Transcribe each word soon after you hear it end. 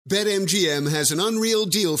BetMGM has an unreal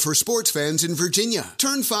deal for sports fans in Virginia.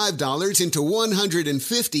 Turn $5 into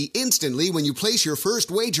 $150 instantly when you place your first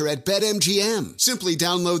wager at BetMGM. Simply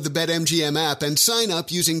download the BetMGM app and sign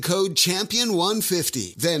up using code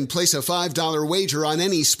CHAMPION150. Then place a $5 wager on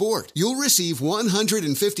any sport. You'll receive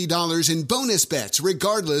 $150 in bonus bets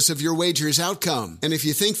regardless of your wager's outcome. And if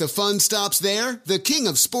you think the fun stops there, the King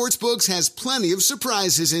of Sportsbooks has plenty of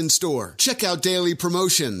surprises in store. Check out daily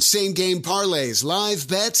promotions, same-game parlays, live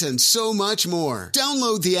bets, and so much more.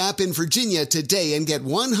 Download the app in Virginia today and get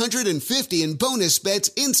 $150 in bonus bets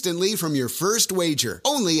instantly from your first wager.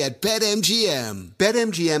 Only at BetMGM.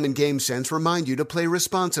 BetMGM and GameSense remind you to play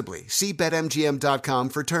responsibly. See BetMGM.com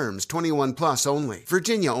for terms. 21 plus only.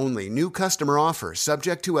 Virginia only. New customer offer.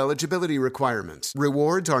 Subject to eligibility requirements.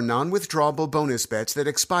 Rewards are non-withdrawable bonus bets that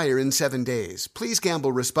expire in 7 days. Please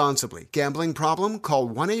gamble responsibly. Gambling problem? Call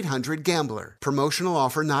 1-800-GAMBLER. Promotional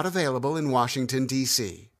offer not available in Washington,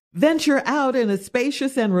 D.C. Venture out in a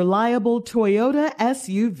spacious and reliable Toyota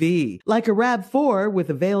SUV. Like a RAV4 with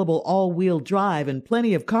available all-wheel drive and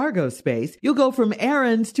plenty of cargo space, you'll go from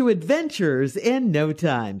errands to adventures in no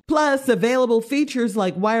time. Plus, available features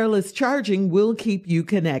like wireless charging will keep you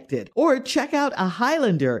connected. Or check out a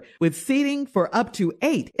Highlander with seating for up to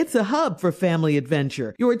 8. It's a hub for family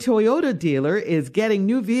adventure. Your Toyota dealer is getting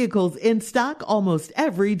new vehicles in stock almost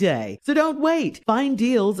every day. So don't wait. Find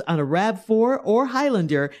deals on a RAV4 or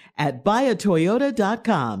Highlander at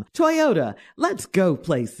buyatoyota.com. Toyota, let's go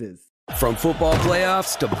places. From football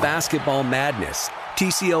playoffs to basketball madness,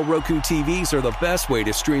 TCL Roku TVs are the best way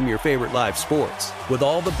to stream your favorite live sports. With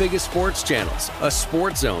all the biggest sports channels, a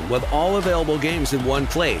sports zone with all available games in one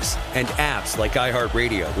place, and apps like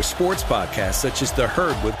iHeartRadio with sports podcasts such as The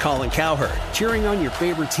Herd with Colin Cowherd. Cheering on your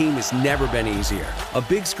favorite team has never been easier. A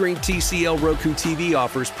big screen TCL Roku TV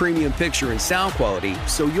offers premium picture and sound quality,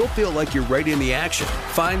 so you'll feel like you're right in the action.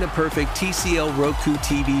 Find the perfect TCL Roku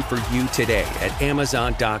TV for you today at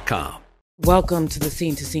Amazon.com. Welcome to the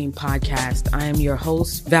Scene to Scene podcast. I am your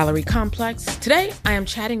host, Valerie Complex. Today, I am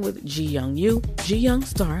chatting with Ji Young Yoo. Ji Young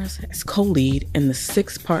stars as co-lead in the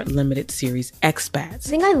 6-part limited series Expats. I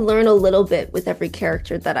think I learn a little bit with every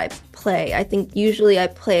character that I play. I think usually I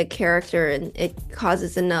play a character and it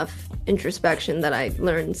causes enough introspection that I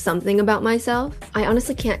learn something about myself. I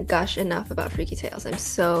honestly can't gush enough about Freaky Tales. I'm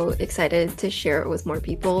so excited to share it with more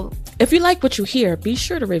people. If you like what you hear, be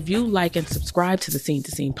sure to review, like, and subscribe to the Scene to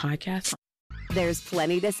Scene podcast. There's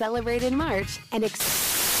plenty to celebrate in March and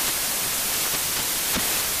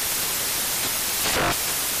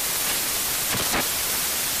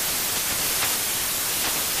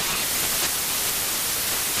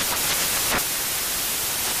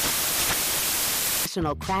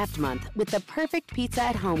National Craft Month with the perfect pizza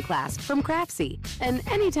at home class from Craftsy. And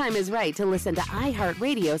anytime is right to listen to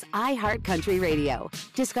iHeartRadio's iHeartCountry Radio.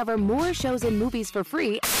 Discover more shows and movies for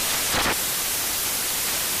free.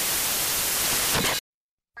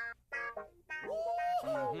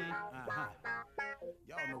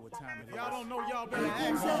 Y'all know what time it is. Y'all don't know, y'all better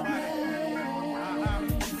ask somebody.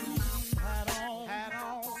 Hat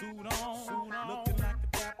on, suit on, looking like the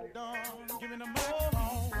Dapper Don, giving them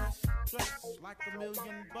all dressed like $1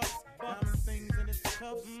 million, diamond things in its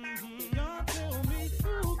cuffs. Y'all tell me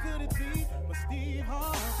who could it be but Steve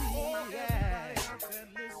Harvey? Yeah, said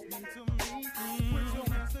listening to me. Put your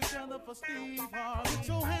hands together for Steve Harvey. Put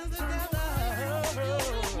your hands together.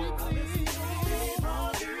 Listen to Steve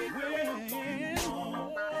Harvey.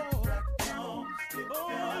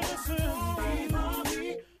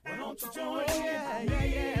 Why don't you join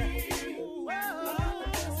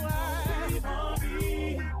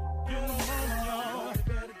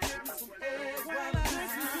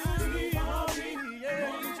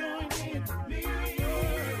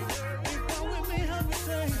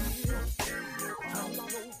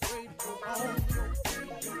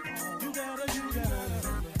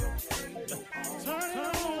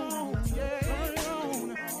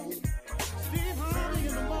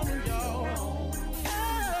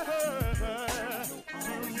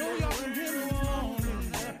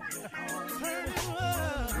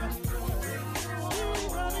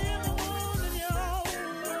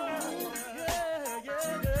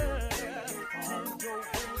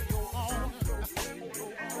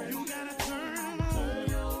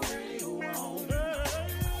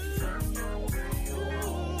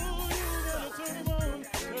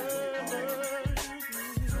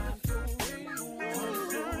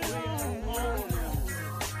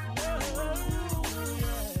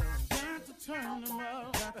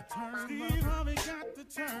Steve Harvey got to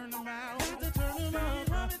turn them out. Got to turn them out.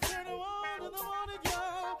 Harvey turn them on in the morning,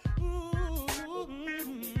 y'all. Ooh,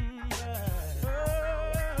 yeah.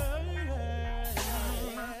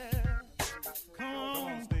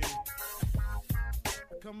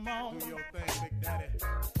 Come on, do your thing, Big Daddy.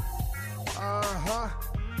 I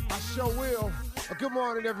sure will. Good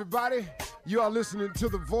morning, everybody. You are listening to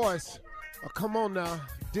The Voice. Come on now,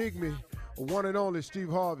 dig me. One and only Steve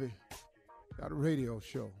Harvey. Got a radio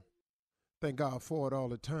show. Thank God for it all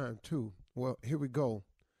the time, too. Well, here we go.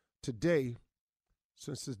 Today,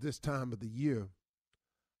 since it's this time of the year,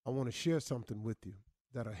 I want to share something with you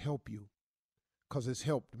that'll help you, because it's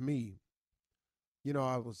helped me. You know,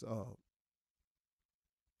 I was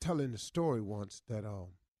telling the story once that in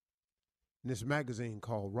this magazine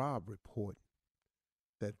called Robb Report,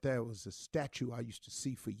 that there was a statue I used to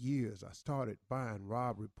see for years. I started buying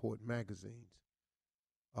Robb Report magazines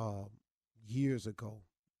years ago.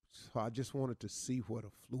 So I just wanted to see what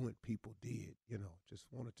affluent people did, you know, just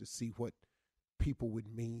wanted to see what people with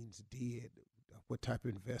means did, what type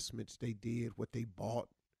of investments they did, what they bought,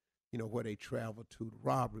 you know, where they traveled to. The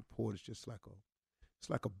Robb Report is just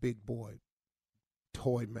like a big boy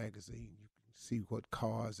toy magazine. You can see what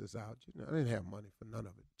cars is out. You know, I didn't have money for none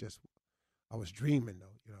of it. Just, I was dreaming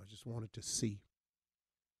though, you know, I just wanted to see.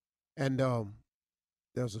 And there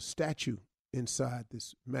was a statue inside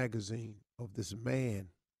this magazine of this man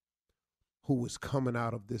who was coming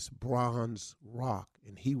out of this bronze rock,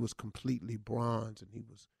 and he was completely bronze, and he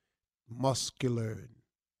was muscular, and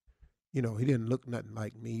you know, he didn't look nothing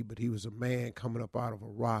like me, but he was a man coming up out of a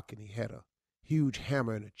rock, and he had a huge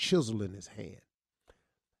hammer and a chisel in his hand.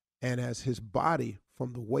 And as his body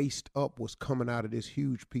from the waist up was coming out of this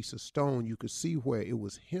huge piece of stone, you could see where it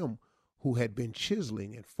was him who had been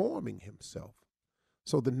chiseling and forming himself.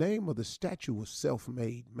 So the name of the statue was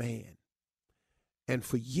Self-Made Man. And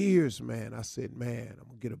for years, man, I said, man, I'm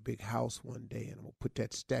going to get a big house one day, and I'm going to put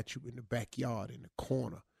that statue in the backyard in the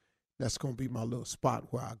corner. That's going to be my little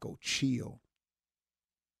spot where I go chill,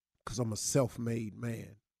 because I'm a self-made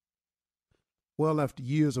man. Well, after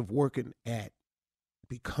years of working at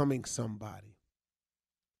becoming somebody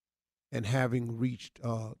and having reached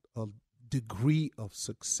a degree of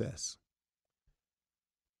success,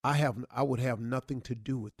 I would have nothing to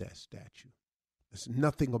do with that statue. There's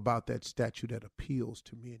nothing about that statue that appeals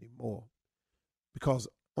to me anymore, because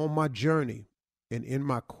on my journey and in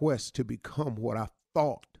my quest to become what I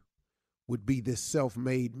thought would be this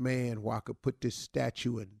self-made man, where I could put this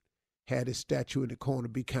statue and had this statue in the corner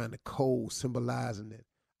be kind of cold, symbolizing that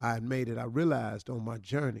I had made it, I realized on my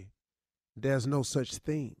journey there's no such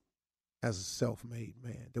thing as a self-made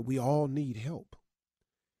man, that we all need help,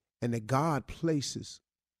 and that God places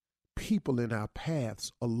people in our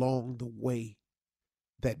paths along the way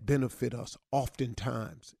that benefit us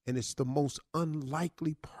oftentimes. And it's the most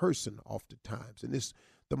unlikely person oftentimes. And it's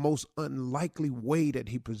the most unlikely way that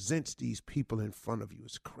he presents these people in front of you.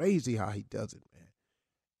 It's crazy how he does it, man.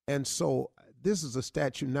 And so this is a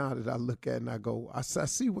statue now that I look at and I go, I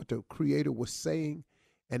see what the creator was saying,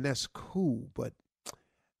 and that's cool, but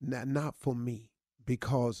not for me,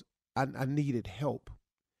 because I needed help.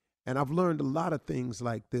 And I've learned a lot of things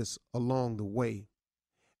like this along the way.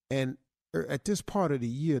 And at this part of the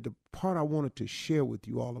year, the part I wanted to share with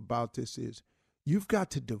you all about this is you've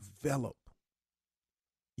got to develop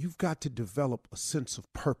a sense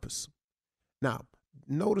of purpose. Now,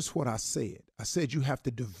 notice what I said. I said you have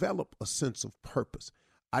to develop a sense of purpose.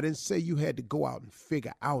 I didn't say you had to go out and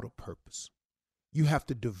figure out a purpose. You have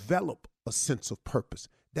to develop a sense of purpose.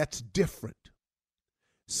 That's different.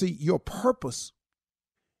 See, your purpose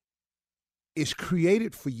is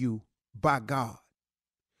created for you by God,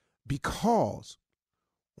 because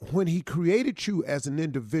when he created you as an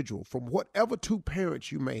individual, from whatever two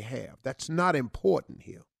parents you may have, that's not important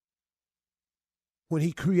here. When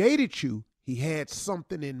he created you, he had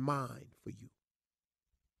something in mind for you.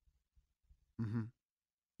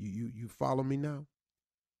 You follow me now?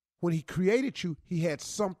 When he created you, he had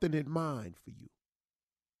something in mind for you.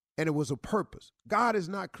 And it was a purpose. God has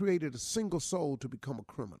not created a single soul to become a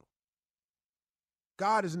criminal.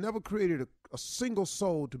 God has never created a single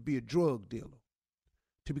soul to be a drug dealer,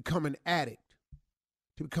 to become an addict,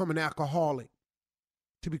 to become an alcoholic,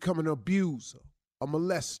 to become an abuser, a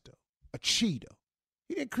molester, a cheater.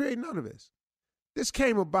 He didn't create none of this. This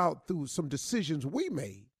came about through some decisions we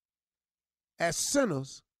made as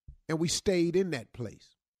sinners, and we stayed in that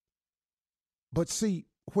place. But see,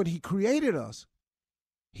 when he created us,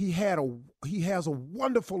 he has a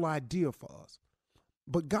wonderful idea for us.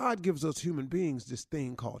 But God gives us human beings this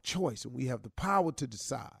thing called choice, and we have the power to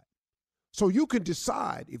decide. So you can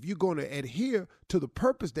decide if you're going to adhere to the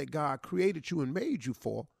purpose that God created you and made you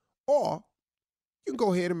for, or you can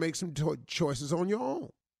go ahead and make some choices on your own.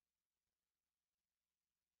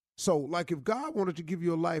 So like if God wanted to give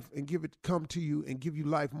you a life and come to you and give you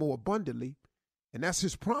life more abundantly, and that's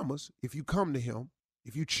his promise if you come to him,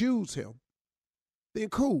 If you choose him, then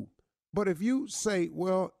cool. But if you say,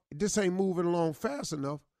 well, this ain't moving along fast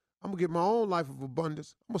enough, I'm going to get my own life of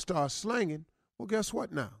abundance, I'm going to start slanging, well, guess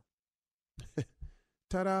what now?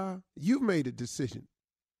 Ta-da, you've made a decision.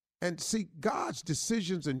 And see, God's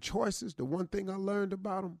decisions and choices, the one thing I learned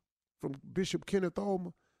about him from Bishop Kenneth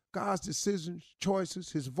Ulmer, God's decisions,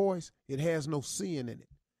 choices, his voice, it has no sin in it.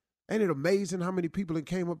 Ain't it amazing how many people that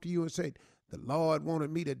came up to you and said, the Lord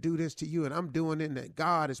wanted me to do this to you, and I'm doing it, and that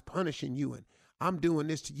God is punishing you, and I'm doing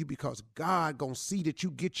this to you because God gonna see that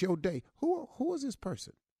you get your day. Who is this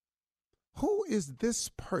person? Who is this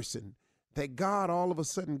person that God all of a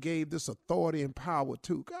sudden gave this authority and power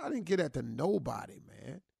to? God didn't give that to nobody,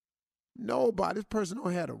 man. Nobody. This person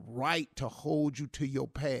don't have the right to hold you to your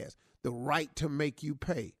past, the right to make you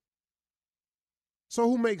pay. So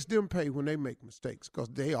who makes them pay when they make mistakes? Because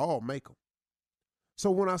they all make them. So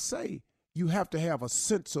when I say you have to have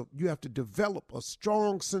you have to develop a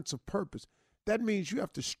strong sense of purpose, that means you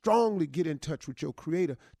have to strongly get in touch with your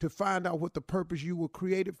Creator to find out what the purpose you were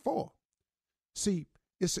created for. See,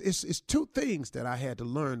 it's two things that I had to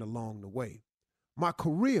learn along the way. My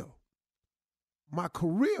career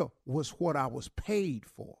was what I was paid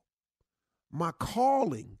for. My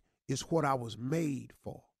calling is what I was made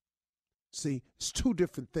for. See, it's two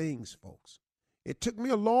different things, folks. It took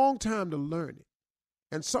me a long time to learn it.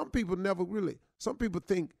 And some people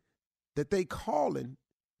think that they calling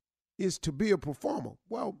is to be a performer.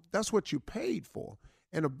 Well, that's what you're paid for.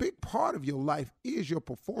 And a big part of your life is your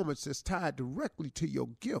performance that's tied directly to your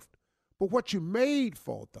gift. But what you're made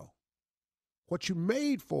for, though, what you're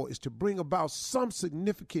made for is to bring about some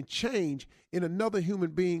significant change in another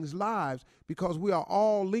human being's lives, because we are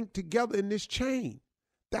all linked together in this chain.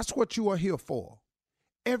 That's what you are here for.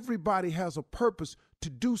 Everybody has a purpose to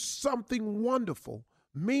do something wonderful,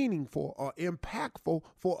 meaningful, or impactful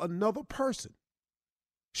for another person.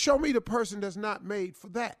 Show me the person that's not made for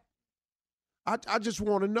that. I just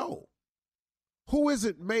want to know, who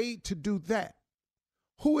isn't made to do that?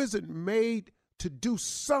 Who isn't made to do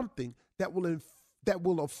something that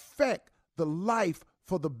will affect the life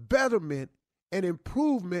for the betterment and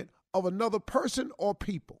improvement of another person or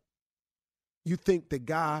people? You think the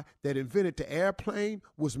guy that invented the airplane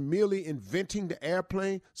was merely inventing the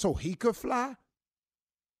airplane so he could fly?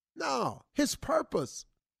 No, his purpose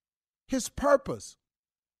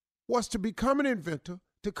was to become an inventor,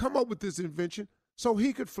 to come up with this invention so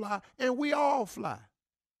he could fly, and we all fly.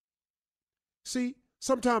 See,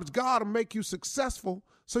 sometimes God will make you successful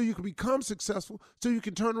so you can become successful, so you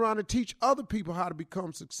can turn around and teach other people how to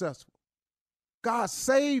become successful. God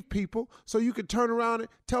saved people so you can turn around and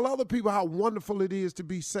tell other people how wonderful it is to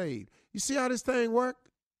be saved. You see how this thing works?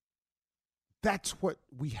 That's what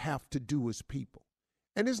we have to do as people.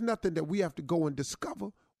 And it's nothing that we have to go and discover.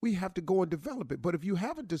 We have to go and develop it. But if you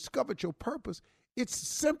haven't discovered your purpose, it's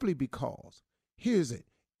simply because, here's it,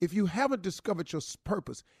 if you haven't discovered your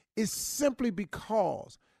purpose, it's simply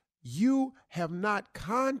because you have not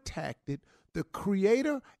contacted the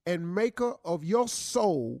creator and maker of your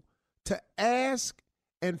soul to ask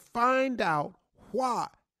and find out why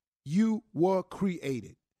you were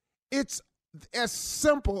created. It's as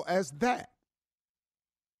simple as that.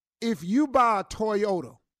 If you buy a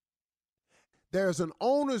Toyota, there's an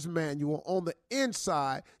owner's manual on the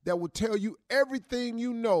inside that will tell you everything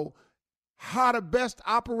you know, how to best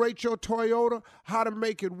operate your Toyota, how to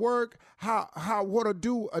make it work, what to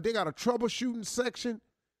do. They got a troubleshooting section.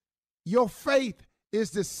 Your faith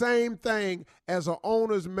is the same thing as an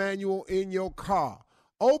owner's manual in your car.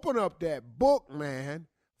 Open up that book, man.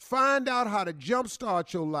 Find out how to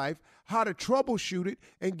jumpstart your life, how to troubleshoot it,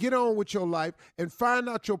 and get on with your life, and find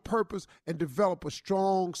out your purpose and develop a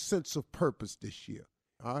strong sense of purpose this year.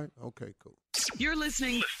 All right? Okay, cool. You're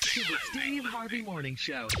listening to the Steve Harvey Morning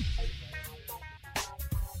Show.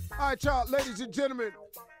 All right, y'all, ladies and gentlemen,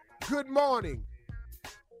 good morning.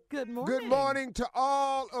 Good morning. Good morning to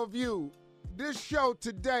all of you. This show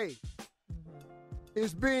today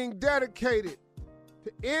is being dedicated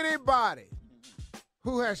to anybody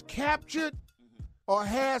who has captured or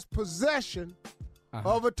has possession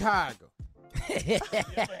of a tiger.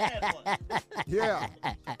 Yeah.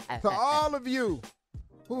 To all of you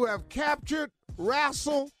who have captured,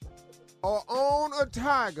 wrestled, or own a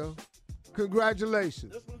tiger,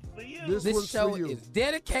 congratulations. This show is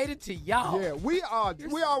dedicated to y'all. Yeah, we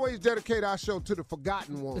always dedicate our show to the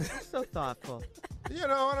forgotten ones. So thoughtful. You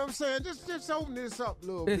know what I'm saying? Just open this up a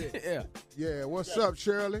little bit. Yeah. Yeah, what's up,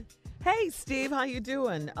 Shirley? Hey, Steve, how you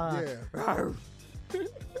doing? Yeah.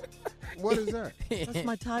 What is that? That's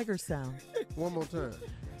my tiger sound. One more time.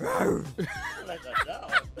 Like a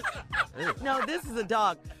dog. No, this is a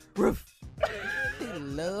dog. Roof. He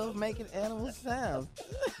love making animal sounds.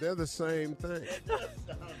 They're the same thing.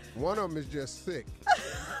 One of them is just sick.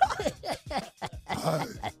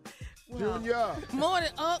 Junior. Morning,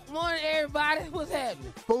 Unc. Morning, everybody. What's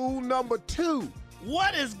happening? Fool number 2.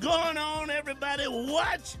 What is going on, everybody?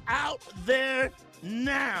 Watch out there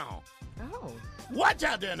now. Oh. Watch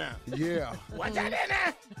out there now. Yeah. Watch out there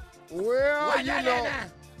now. Well, Watch you out know. there now.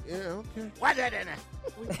 Yeah, okay. Watch out there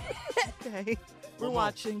now. Okay. We're One more.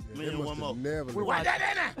 watching. Me They and must one have more. never We're Watch watching.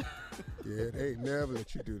 out there now. Yeah, they ain't never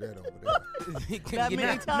let you do that over there. He couldn't That get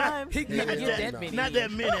many times? He couldn't Yeah, get no. that many. Not in.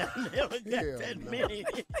 that many. I never got Hell that no. many.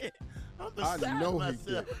 I'm I beside know he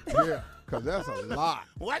myself. did. Yeah, because that's a lot.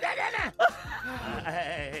 Watch out there now.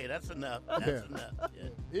 Hey, that's enough. That's Yeah. enough.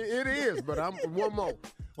 Yeah. It is, but I'm one more.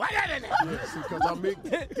 Watch out there now. Yeah, see, because I'm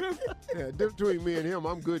yeah, difference between me and him,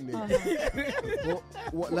 I'm good in it.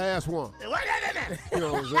 What, last one. Watch out there now. You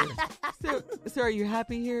know what I'm saying? So are you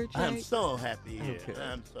happy here, Jake? I'm so happy here. Okay.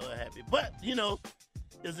 I'm so happy. But, you know,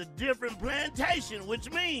 it's a different plantation, which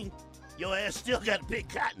means your ass still got to pick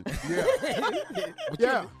cotton. Yeah.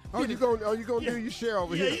 Yeah. Oh, you gonna do your share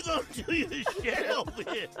over Yeah, here? you going to do your share over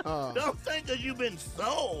here. Don't think because you've been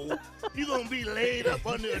sold, you're going to be laid up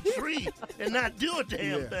under a tree and not do a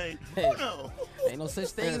damn Yeah. thing. Hey. No. Ain't no such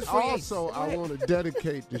thing And as free also, I want to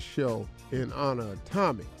dedicate the show in honor of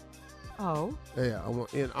Tommy. Oh, Yeah, I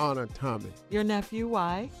want in honor of Tommy. your nephew,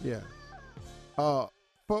 why? Yeah. For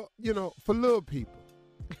little people.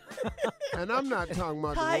 And I'm not talking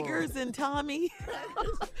about Tigers and Tommy.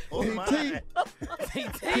 Oh, my.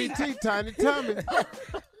 TT, Tiny Tommy.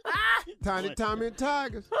 Tiny Tommy and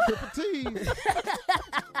Tigers. Triple T's.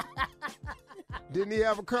 Didn't he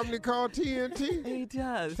have a company called TNT? He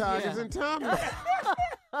does. Tigers yeah. and Tommy.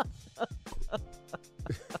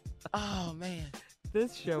 Oh, man.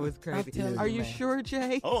 This show is crazy. telling Are you, you man. sure,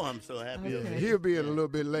 Jay? Oh, I'm so happy. Okay. He'll be in a little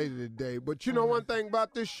bit later today. But you know one thing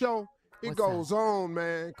about this show? It What's goes on,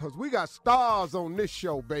 man, because we got stars on this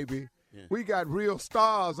show, baby. Yeah. We got real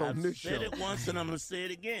stars on I've this said show. it once and I'm going to say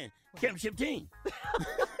it again. Championship team.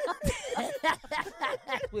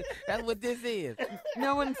 That's what this is.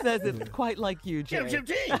 No one says it's quite like you, Jay. Championship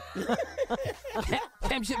team.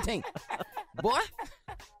 Championship team. Boy.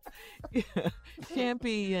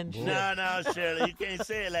 Championship. No, Shirley, you can't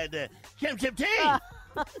say it like that. Championship team.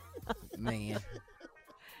 Man.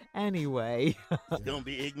 Anyway. It's going to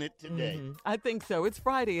be ignorant today. I think so. It's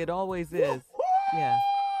Friday. It always is. Yeah.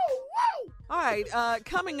 All right.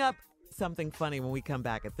 Coming up, something funny when we come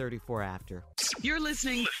back at 34 after. You're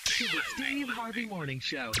listening to the Steve Harvey Morning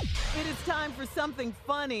Show. It is time for something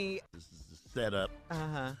funny. This is the setup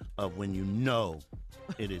Uh-huh. of when you know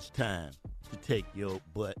it is time to take your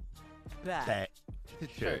butt back to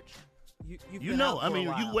church. You've You been know, out I for a mean,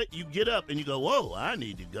 while. you get up and you go, whoa, I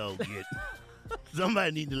need to go get,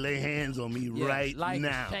 somebody need to lay hands on me Yeah, right life is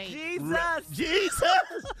now. changing. Jesus,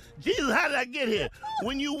 how did I get here?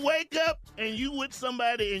 When you wake up and you with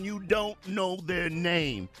somebody and you don't know their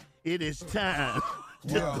name, it is time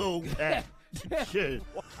to go back to church.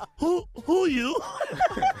 Who you?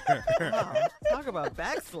 Wow. Talk about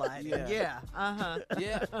backsliding. Yeah. Uh-huh.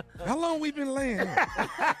 Yeah. How long we been laying?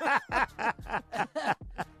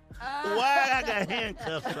 Why I got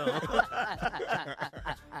handcuffs on?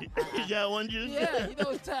 You got one, Juice? Yeah, you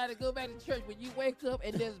know it's time to go back to church when you wake up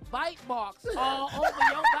and there's bite marks all over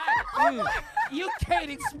your body. You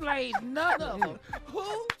can't explain none of them. Who?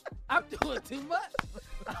 I'm doing too much.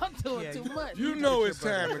 I'm doing too much. You know it's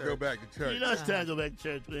time to go back to church. You know it's time to go back to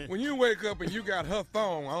church, man. When you wake up and you got her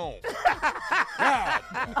thong on. God.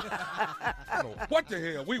 I don't know what the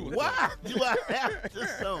hell we was Why do I have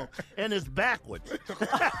this song? And it's backwards.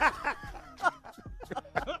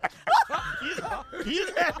 you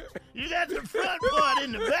got the front part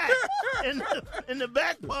in the back, and the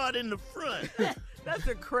back part in the front. That's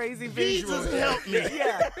a crazy visual. Jesus help me.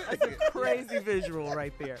 Yeah, that's a crazy visual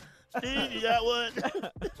right there. Steve, you got one?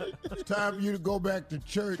 It's time for you to go back to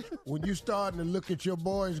church when you starting to look at your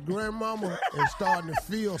boy's grandmama and starting to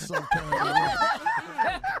feel some kind of way.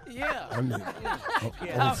 Yeah. I mean,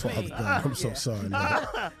 Yeah. Father God, I'm so sorry. Lord.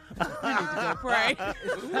 You need to go pray.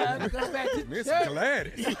 It's time to go back to Miss church.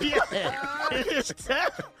 Gladys. Yeah, it's time.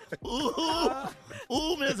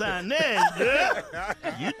 Ooh, Miss Inez, girl.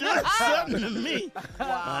 You done something to me.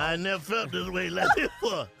 I never felt this way like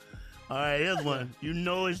before. All right, here's one. You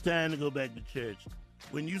know it's time to go back to church.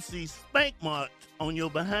 When you see spank marks on your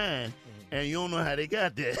behind and you don't know how they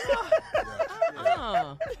got there.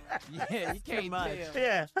 Yeah, you can't tell.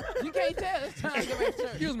 Yeah. You can't tell. It's time to go back to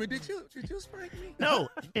church. Excuse me, did you spank me? No,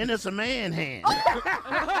 and it's a man hand.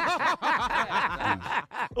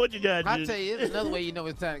 What you got, I'll Judy? tell you, it's another way you know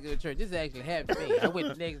it's time to go to church. This actually happened to me. I went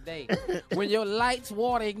the next day. When your lights,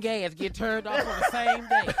 water, and gas get turned off on the same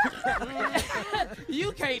day,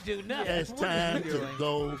 you can't do nothing. Yeah, it's time to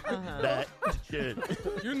go back to church.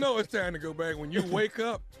 You know it's time to go back when you wake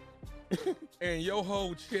up and your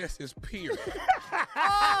whole chest is pierced.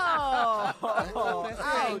 Oh,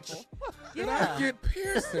 ouch. Did I get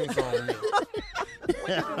piercings on me?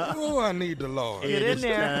 Oh, I need the Lord. It is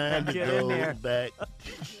there. time to Get in go there. back to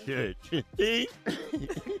church. See?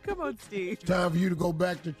 Come on, Steve. Time for you to go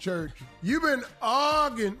back to church. You've been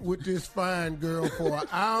arguing with this fine girl for an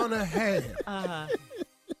hour and a half.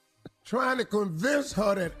 Trying to convince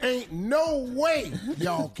her that ain't no way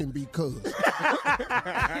y'all can be cousins. That's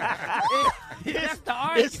the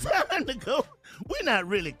argument. It's time to go. We're not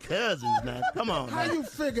really cousins now. Come on. How now. you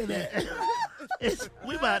figure that?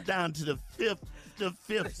 We about down to the fifth.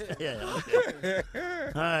 Yeah. Okay.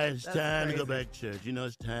 All right, it's time to go back to church. You know,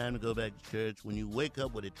 it's time to go back to church when you wake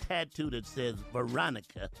up with a tattoo that says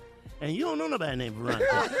Veronica, and you don't know nobody named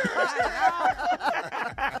Veronica.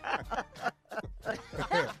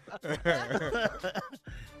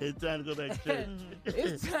 It's time to go back to church.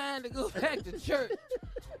 It's time to go back to church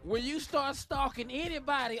when you start stalking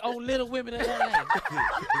anybody on Little Women in LA.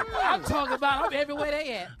 I'm talking about I'm everywhere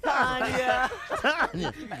they at. Tanya.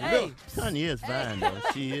 Tanya. Hey. Tanya is fine, though.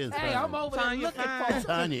 She is fine. Hey, I'm over there looking for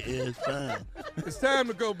Tanya is fine. It's time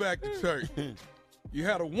to go back to church. You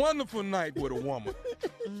had a wonderful night with a woman.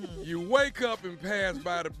 You wake up and pass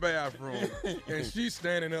by the bathroom, and she's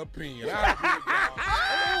standing up peeing.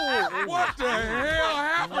 What the hell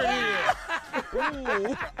happened here?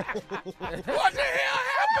 What the hell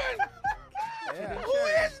happened? Who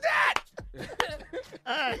is that?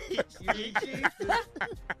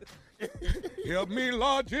 Help me,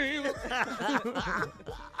 Lord Jesus.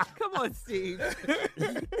 Come on, Steve.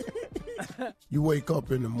 You wake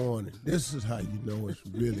up in the morning. This is how you know it's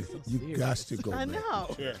really, you got to go I back.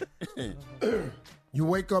 know. Yeah. You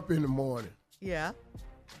wake up in the morning. Yeah.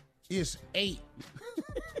 It's 8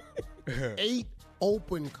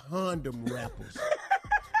 open condom wrappers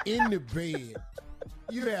in the bed.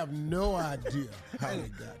 You have no idea how they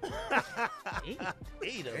got there.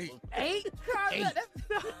 Eight of them. 8?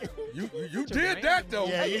 You did that, though.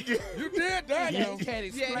 Yeah, you did. You did that, You though. can't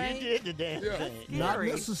explain. You did the damn thing. Not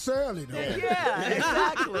necessarily, though. Yeah,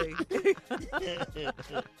 exactly.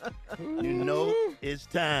 You know, it's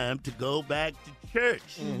time to go back to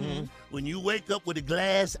church. When you wake up with a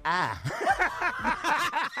glass eye.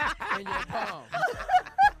 In your palm.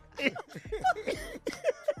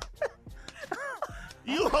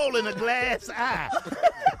 You holding a glass eye.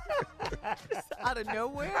 Out of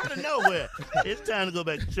nowhere? Out of nowhere. It's time to go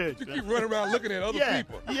back to church. You keep running around looking at other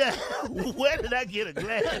people. Yeah. Where did I get a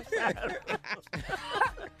glass eye?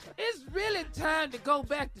 It's really time to go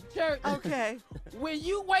back to church. Okay. When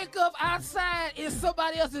you wake up outside in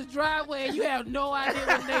somebody else's driveway and you have no idea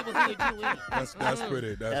what neighborhood you in. That's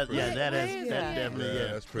pretty. That's pretty. Yeah, that definitely. Yeah,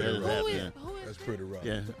 that's pretty that is rough. happening. That's pretty rough.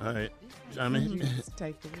 Yeah, all right. I mean,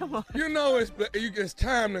 Come on. You know it's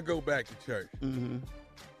time to go back to church.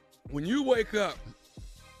 When you wake up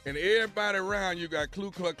and everybody around you got Ku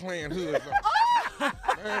Klux Klan hoods on.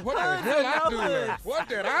 Man, what the hell I do last? What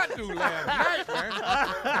did I do last night,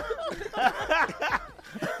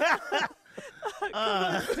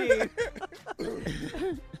 man?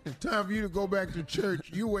 Time for you to go back to church.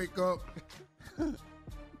 You wake up.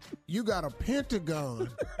 You got a pentagon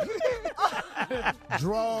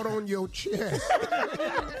drawn on your chest,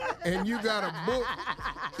 and you got a book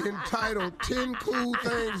entitled 10 Cool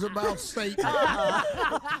Things About Satan. Oh,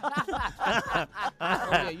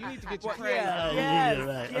 yeah, you need to get your praise on.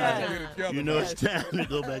 You know it's time to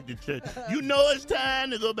go back to church. You know it's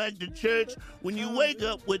time to go back to church when you wake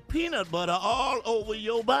up with peanut butter all over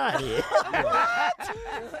your body.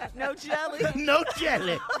 What? No jelly? No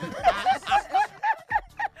jelly.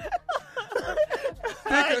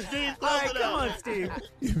 All right, come on, Steve.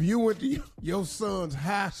 If you went to your son's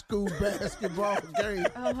high school basketball game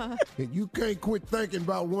and you can't quit thinking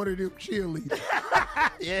about one of them cheerleaders.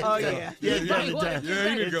 Yeah, it's time to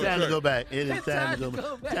go back. It is time to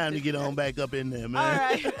go back. Time to get on back up in there, man. All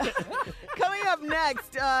right. Coming up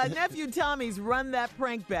next, Nephew Tommy's Run That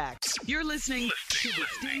Prank Back. You're listening to the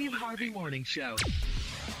Steve Harvey Morning Show.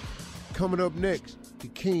 Coming up next, the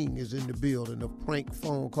king is in the building. A prank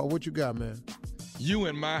phone call. What you got, man? You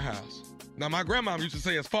in my house. Now, my grandma used to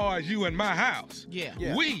say, as far as you in my house,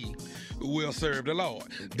 Yeah. we will serve the Lord.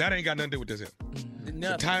 That ain't got nothing to do with this here.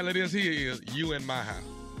 The title of this here is You in My House.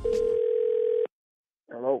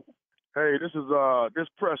 Hello. Hey, this is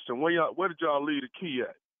Preston. Where did y'all leave the key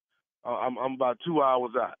at? I'm about 2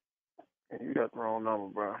 hours out. You got the wrong number,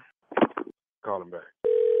 bro. Call him back.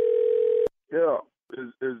 Yeah.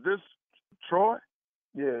 Is this Troy?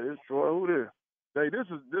 Yeah, it's Troy. Who this? Hey,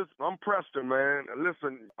 I'm Preston, man.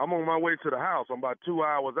 Listen, I'm on my way to the house. I'm about 2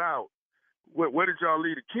 hours out. Where did y'all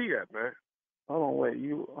leave the key at, man? Hold on, wait.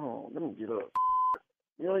 Let me get up.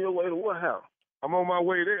 You on your way to what house? I'm on my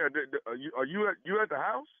way there. Are you at the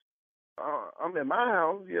house? I'm at my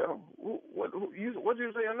house. Yeah. What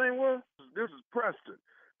you say your name was? This is Preston.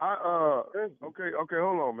 Okay.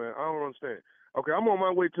 Hold on, man. I don't understand. Okay, I'm on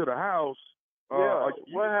my way to the house.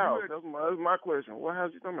 What house? That's my question. What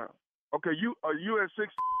house you talking about? Okay, are you at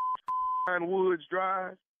 6 Woods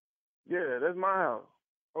Drive? Yeah, that's my house.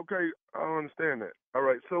 Okay, I don't understand that. All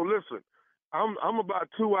right, so listen, I'm about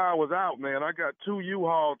 2 hours out, man. I got 2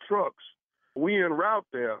 U-Haul trucks. We en route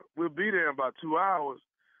there. We'll be there in about 2 hours.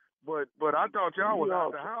 But I thought y'all was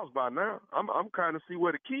out the house by now. I'm kind of see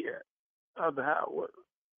where the key at. Out the house? What?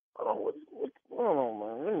 Hold on,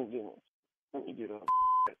 man. Let me get up.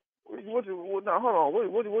 Hold on.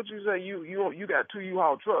 What you say? You got 2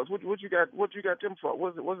 U-Haul trucks. What you got them for?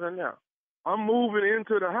 What's in there? I'm moving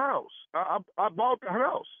into the house. I bought the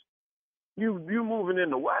house. You moving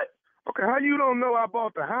into what? Okay, how you don't know I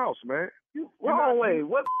bought the house, man? What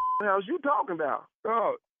house you talking about?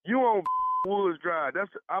 Oh, you on Woods Drive.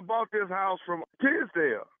 I bought this house from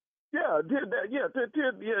Tisdale. Yeah, Tisdale.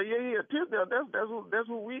 That's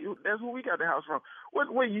who we got the house from.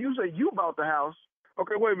 Wait, you say you bought the house?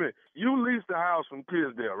 Okay, wait a minute. You leased the house from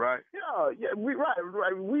Tisdale, right? Yeah,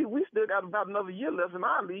 right. We still got about another year left in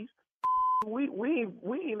our lease. We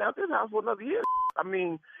ain't out this house for another year. I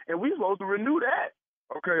mean, and we supposed to renew that.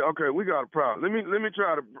 Okay, we got a problem. Let me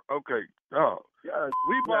try to. Okay, yeah,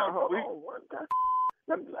 we bought.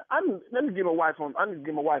 Let me get my wife on. I need to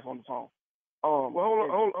get my wife on the phone. Well,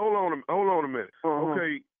 hold on a minute. Uh-huh.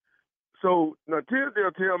 Okay, so now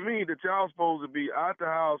Tisdale tell me that y'all supposed to be out the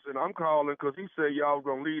house, and I'm calling because he said y'all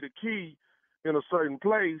gonna leave the key in a certain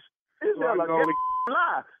place. Tisdale like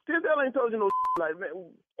lie. Tisdale ain't told you no like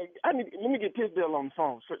man. Let me get Tisdale on the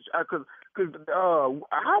phone, cause he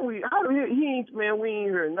ain't man. We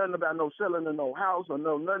ain't heard nothing about no selling of no house or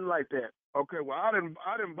nothing like that. Okay, well I didn't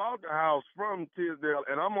bought the house from Tisdale,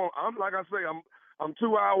 and I'm like I say I'm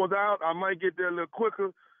 2 hours out. I might get there a little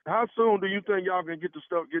quicker. How soon do you think y'all can get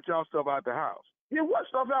y'all stuff out the house? Get what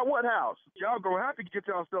stuff out? What house? Y'all gonna have to get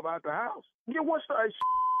y'all stuff out the house. Get what stuff?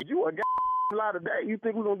 You a lot of that. You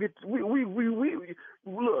think we're gonna get? We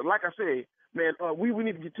look. Like I said, man. We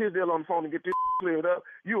need to get Tisdale on the phone and get this cleared up.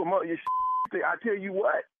 I tell you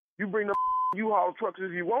what. You bring the U-Haul trucks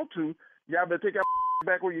if you want to. Y'all better take your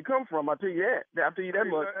back where you come from. I tell you that. I tell you that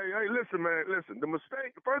much. Hey, listen, man. Listen. The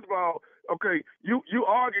mistake. First of all, okay, you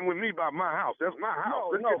arguing with me about my house. That's my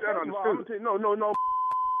house. Let's get that understood. No. Now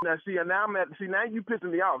now you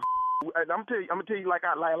pissing me off. I'm gonna tell you like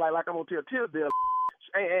I'm gonna tell Tisdale.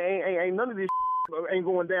 Ain't none of this ain't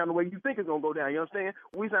going down the way you think it's gonna go down. You understand?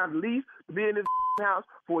 We signed a lease to be in this house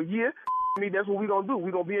for a year. I mean, that's what we gonna do.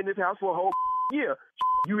 We gonna be in this house for a whole year.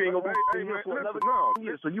 You ain't gonna be in here for another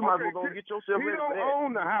year, so you might as well go get yourself ready for that. You don't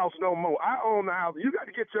own the house no more. I own the house. You got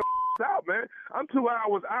to get your out, man. I'm 2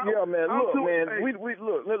 hours out. Yeah, man. We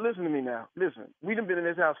look. Listen to me now. Listen, we done been in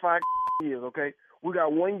this house 5 years. Okay, we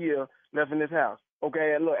got 1 year left in this house.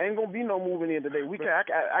 Okay, look, ain't gonna be no moving in today.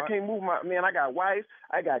 I can't move my man. I got wife,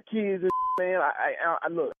 I got kids, and man. I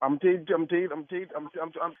look. I'm telling you.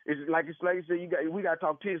 It's like you said. We got to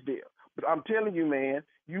talk Tisdale. But I'm telling you, man.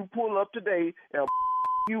 You pull up today and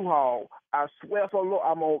U-Haul. I swear for Lord,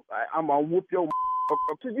 I'm gonna whoop your.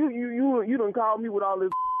 You done called me with all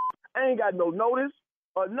this. I ain't got no notice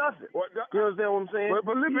or nothing. You understand what I'm saying?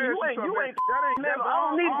 But let me ask you something. I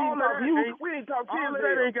don't need to talk to you. We ain't talk Tisdale.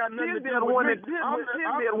 That ain't got nothing to do with me.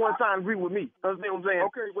 Tisdale one time agree with me. Understand what I'm saying?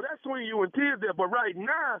 Okay, well that's between you and Tisdale. But right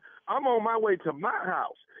now, I'm on my way to my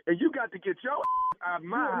house, and you got to get your out of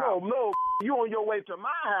my house. No, you on your way to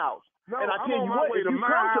my house. No, and I tell you what, if you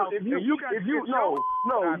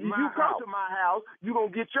come to my house, you gonna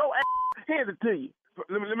get your ass handed to you.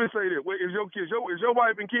 Let me say this. Wait, is your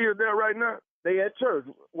wife and kids there right now? They at church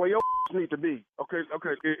where your need to be. Okay.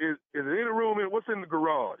 Is there any room what's in the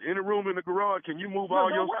garage? Any room in the garage? Can you move all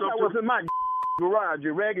your stuff? What's in my garage?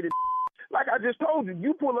 You raggedy. Like I just told you,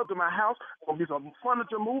 you pull up to my house, gonna be some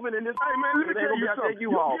furniture moving in this. Hey man, let me tell you something.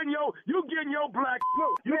 You getting your black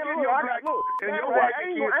and your wife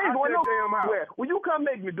ain't going nowhere. Well, you come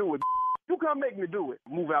make me do it. You come make me do it.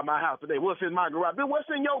 Move out my house today. What's in my garage? What's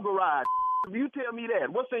in your garage? You tell me that.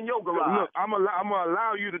 What's in your garage? Look, I'm gonna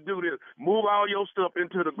allow you to do this. Move all your stuff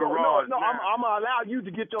into the garage. No, I'm gonna allow you to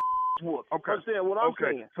get your whooped. Okay. Understand what I'm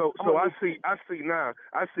saying? So I see now.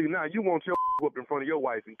 You want your whooped in front of your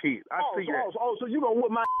wife and kids. I see that. So you gonna whoop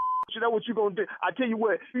my? That's what you gonna do. I tell you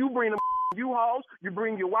what. You bring them U-Hauls. You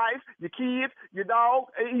bring your wife, your kids, your dog.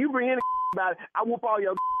 And you bring any about it. I whoop all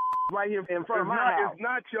your right here in front of my house. It's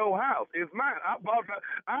not your house. It's mine. I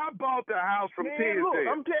bought the house from Tisdale.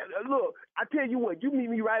 Look, I tell you what. You meet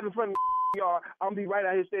me right in front of the yard. I'm gonna be right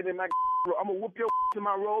out here standing in my robe. I'm gonna whoop your in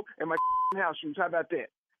my robe and my house shoes. How about that?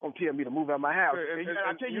 Don't tell me to move out my house.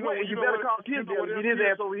 I tell you what, you better call Tisdale and get his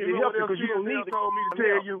ass over here to help you because you don't need to. Told me to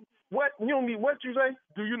tell you. What? You don't need what you say?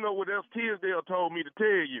 Do you know what else Tisdale told me to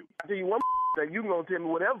tell you? I tell you one thing. You gonna tell me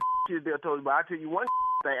whatever Tisdale told you, but I tell you one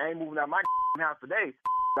thing. I ain't moving out my house today.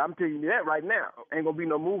 I'm telling you that right now. Ain't gonna be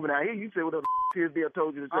no moving out here. You say whatever Tisdale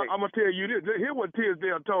told you to say. I'm gonna tell you this. Hear what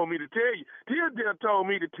Tisdale told me to tell you. Tisdale told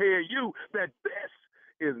me to tell you that this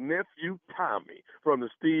is nephew Tommy from the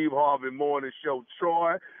Steve Harvey Morning Show.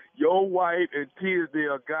 Troy, your wife and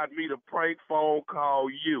Tisdale got me to prank phone call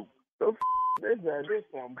you. This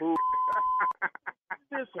some boo.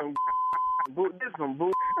 This some boo. This some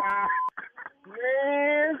boo.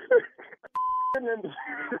 Man.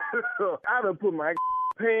 I done put my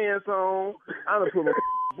pants on. I done put my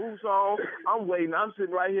boots on. I'm waiting. I'm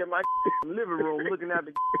sitting right here in my living room looking out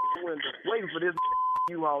the window, waiting for this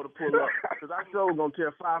U-Haul to pull up. Because I sure gonna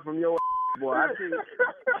tear fire from your boy. I tell you,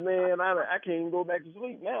 man, I can't even go back to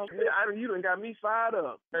sleep now. You done got me fired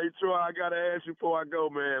up. Hey, Troy, I gotta ask you before I go,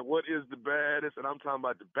 man, what is the baddest, and I'm talking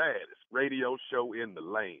about the baddest, radio show in the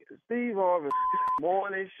land? The Steve Harvey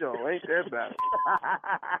Morning Show. Ain't that bad?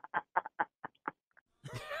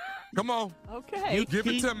 Come on. Okay. You give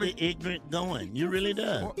it to me. The ignorant going. You really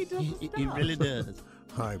does. He really does.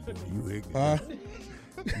 Hi, boy, you ignorant.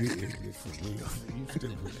 You ignorant for real. You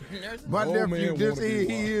stupid. My nephew,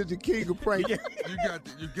 he is the king of prank. You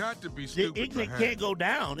got to be stupid. The ignorant can't go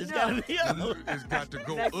down. It's got to be up. It's got to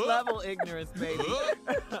go Next up. level ignorance, baby.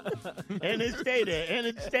 And it stay there. And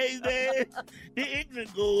it stays there. The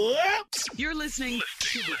ignorant go up. You're listening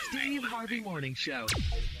to the Steve Harvey Morning Show.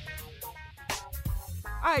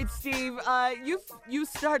 All right, Steve, you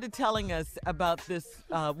started telling us about this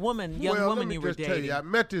young woman you were dating. Let me just tell you, I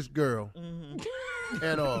met this girl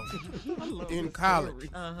and in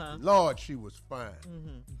college. Lord, she was fine.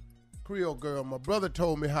 Creole girl. My brother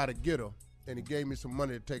told me how to get her, and he gave me some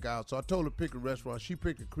money to take her out. So I told her to pick a restaurant. She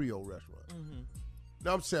picked a Creole restaurant.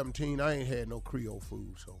 Now I'm 17. I ain't had no Creole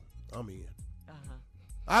food, so I'm in.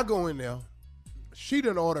 I go in there. She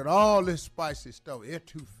done ordered all this spicy stuff,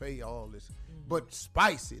 etouffee, all this. But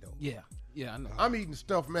spicy, though. Yeah, I know. I'm eating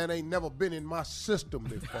stuff, man, ain't never been in my system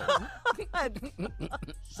before.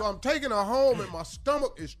 So I'm taking her home, and my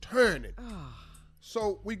stomach is turning.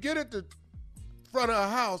 So we get at the front of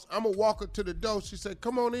her house. I'm going to walk her to the door. She said,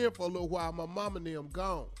 come on in for a little while. My mama and them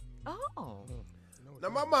gone. Oh. Now,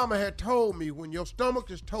 my mama had told me, when your stomach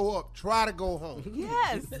is tore up, try to go home.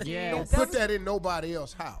 Yes. Don't put that in nobody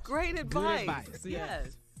else's house. Great advice.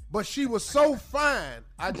 Yes. But she was so fine,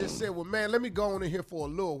 I just said, well, man, let me go on in here for a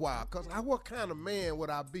little while. Because what kind of man would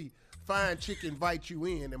I be? Fine chick invite you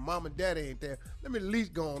in, and mom and daddy ain't there. Let me at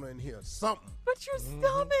least go on in here, something. But your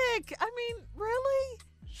stomach, I mean, really?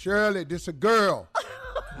 Shirley, this a girl.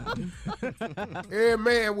 Every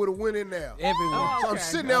man would have went in there. Everyone. So I'm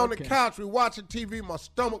sitting there on the couch, we watching TV, my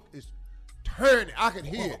stomach is turning. I can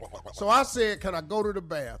hear it. So I said, can I go to the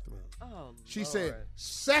bathroom? She said,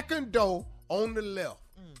 second door on the left.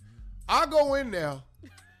 I go in there,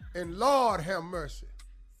 and Lord have mercy.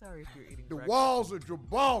 Sorry if you're eating the breakfast. walls of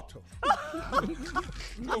Gibraltar.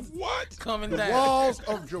 Of what? Coming The down. walls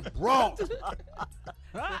of Gibraltar.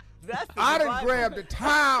 I done grabbed the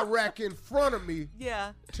towel rack in front of me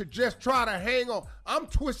to just try to hang on. I'm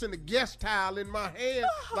twisting the guest towel in my hand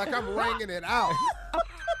like I'm wringing it out.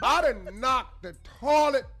 I done knocked the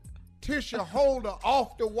toilet tissue holder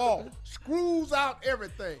off the wall, screws out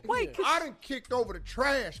everything. Wait, I done kicked over the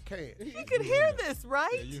trash can. You could hear this,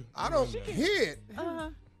 right? I don't hear it.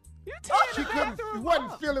 You're She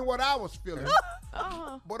wasn't feeling what I was feeling.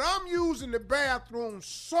 But I'm using the bathroom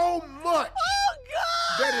so much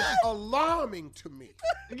that it's alarming to me.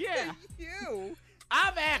 Yeah.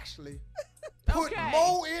 I've actually put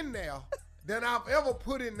more in there than I've ever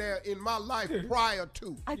put in there in my life prior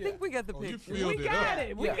to. I think we got the picture. We got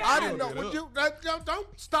it. We got it. I didn't know.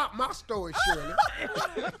 Don't stop my story, Shirley.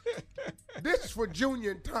 This is for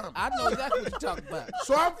Junior and Tommy. I know exactly what you're talking about.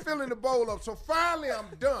 So I'm filling the bowl up. So finally I'm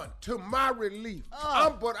done, to my relief.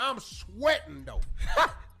 But I'm sweating, though.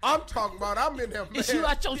 I'm talking about I'm in there, man. Is you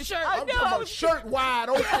out your shirt? I'm talking about shirt wide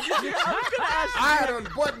open. I had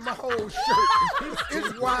unbuttoned my whole shirt.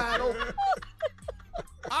 It's wide open.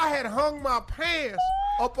 I had hung my pants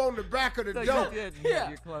up on the back of the door.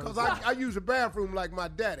 Because I use the bathroom like my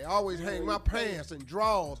daddy. I always hang my pants and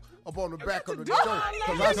drawers up on the back of the door.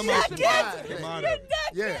 Because I survived.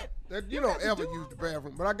 Yeah, you don't ever use the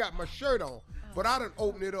bathroom. But I got my shirt on. But I done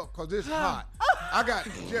open it up because it's hot. I got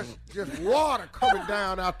just water coming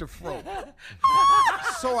down out the front.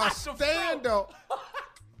 So I stand up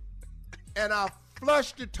and I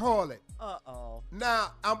flush the toilet. Uh-oh.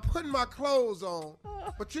 Now, I'm putting my clothes on,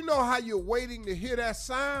 but you know how you're waiting to hear that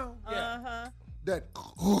sound? Uh-huh. That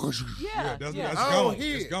that's I don't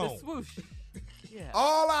hear it's it. gone. The swoosh. Yeah.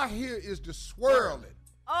 All I hear is the swirling.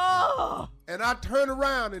 Oh! And I turn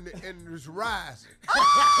around and it's rising.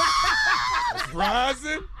 It's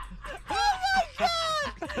rising?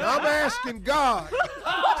 Now I'm asking God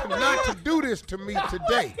not to do this to me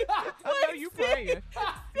today. I know you praying.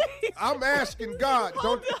 I'm asking God,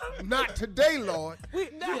 not today, Lord. We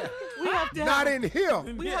have to not in here.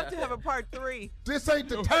 We have to have a part 3. This ain't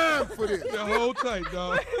the time for this. Hold tight,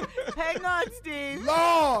 dog. Hang on, Steve.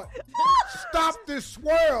 Lord, stop this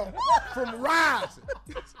swirl from rising.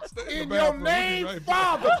 In your name, right,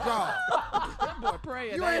 Father God. That boy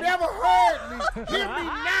praying. You ain't ever heard me. Hear me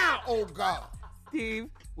now, oh God. Steve,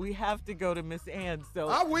 we have to go to Miss Ann. So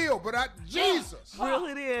I will, but Jesus. Reel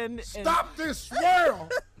it in. Stop this swirl,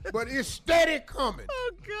 but it's steady coming.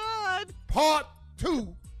 Oh, God. Part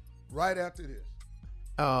 2, right after this.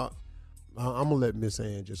 I'm going to let Miss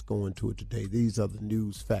Ann just go into it today. These are the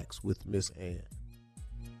news facts with Miss Ann.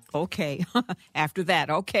 Okay. After that,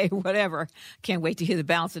 okay, whatever. Can't wait to hear the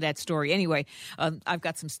balance of that story. Anyway, I've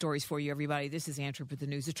got some stories for you, everybody. This is Ann Tripp with the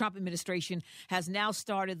news. The Trump administration has now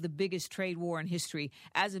started the biggest trade war in history.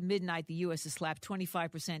 As of midnight, the U.S. has slapped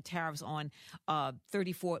 25% tariffs on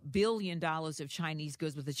 $34 billion of Chinese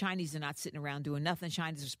goods. But the Chinese are not sitting around doing nothing.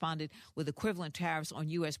 China's responded with equivalent tariffs on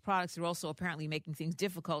U.S. products. They're also apparently making things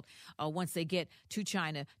difficult once they get to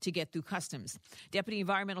China to get through customs. Deputy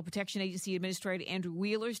Environmental Protection Agency Administrator Andrew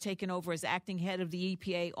Wheeler's taken over as acting head of the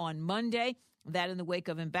EPA on Monday. That in the wake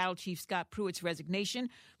of Embattled Chief Scott Pruitt's resignation.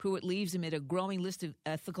 Pruitt leaves amid a growing list of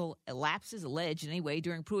ethical lapses, alleged anyway.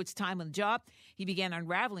 During Pruitt's time on the job, he began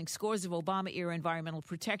unraveling scores of Obama-era environmental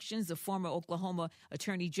protections. The former Oklahoma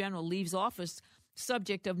Attorney General leaves office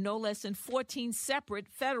subject of no less than 14 separate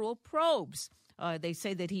federal probes. They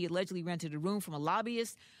say that he allegedly rented a room from a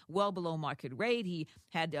lobbyist well below market rate. He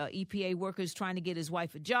had EPA workers trying to get his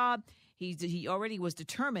wife a job. He already was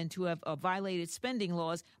determined to have violated spending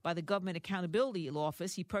laws by the Government Accountability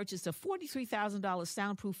Office. He purchased a $43,000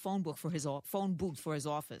 soundproof phone booth for his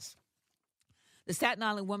office. The Staten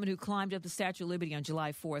Island woman who climbed up the Statue of Liberty on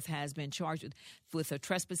July 4th has been charged with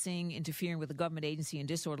trespassing, interfering with a government agency, and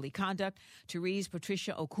disorderly conduct. Therese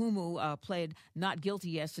Patricia Okumu pled not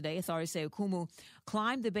guilty yesterday. Authorities say Okumu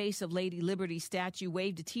climbed the base of Lady Liberty statue,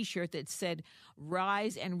 waved a T-shirt that said,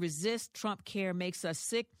 "Rise and resist. Trump care makes us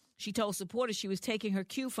sick." She told supporters she was taking her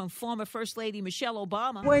cue from former First Lady Michelle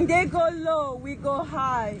Obama. When they go low, we go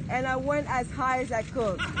high, and I went as high as I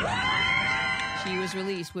could. She was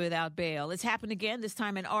released without bail. It's happened again, this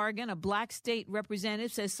time in Oregon. A black state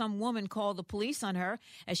representative says some woman called the police on her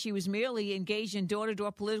as she was merely engaged in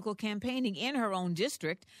door-to-door political campaigning in her own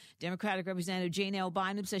district. Democratic Representative Janelle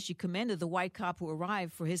Bynum says she commended the white cop who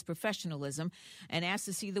arrived for his professionalism and asked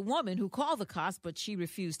to see the woman who called the cops, but she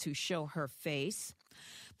refused to show her face.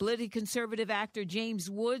 Politically conservative actor James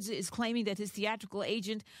Woods is claiming that his theatrical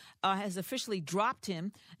agent has officially dropped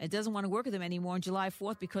him and doesn't want to work with him anymore on July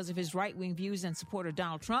 4th because of his right-wing views and support of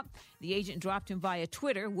Donald Trump. The agent dropped him via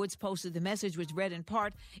Twitter. Woods posted the message, which read in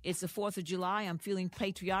part, "It's the 4th of July. I'm feeling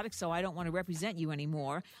patriotic, so I don't want to represent you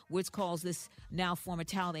anymore." Woods calls this now former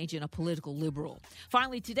talent agent a political liberal.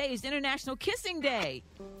 Finally, today is International Kissing Day.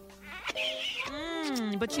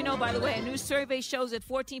 But you know, by the way, a new survey shows that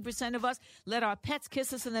 14% of us let our pets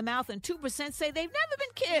kiss us in the mouth and 2% say they've never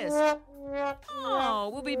been kissed. Oh,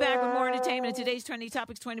 we'll be back with more entertainment and today's trending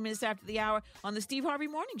topics 20 minutes after the hour on the Steve Harvey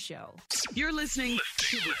Morning Show. You're listening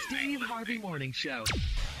to the Steve Harvey Morning Show.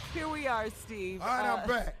 Here we are, Steve. All right, I'm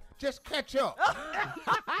back. Just catch up.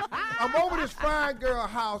 I'm over this fine girl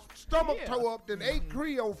house, stomach toe up, then ate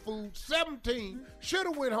Creole food, 17, should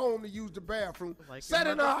have went home to use the bathroom, sat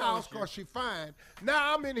in her house because she fine.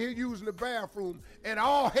 Now I'm in here using the bathroom, and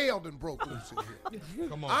all hell done broke loose in here.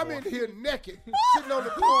 Come on, I'm boy. in here naked, sitting on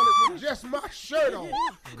the toilet with just my shirt on,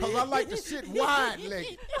 because I like to sit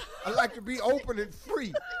wide-legged. I like to be open and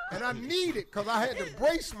free. And I need it because I had to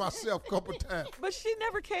brace myself a couple times. But she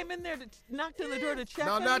never came in there to knocked on the door to check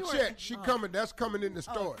No, on not you? yet. She coming. That's coming in the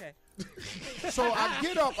store. Okay. So I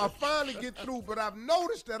get up. I finally get through, but I've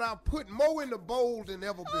noticed that I put more in the bowl than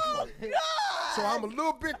ever before. So I'm a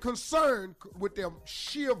little bit concerned with their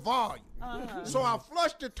sheer volume. So I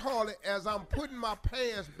flush the toilet as I'm putting my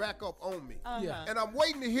pants back up on me. And I'm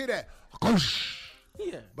waiting to hear that.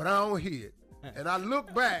 But I don't hear it. And I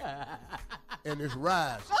look back, and it's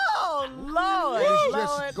rising. Oh, Lord. It's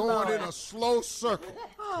just Lord, going Lord. in a slow circle.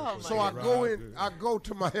 Oh, so my I go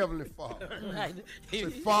to my Heavenly Father. Say,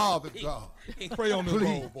 Father God, Pray on this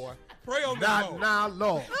please, bowl, boy. Pray on this not bowl. now,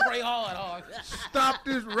 Lord. Pray hard. Stop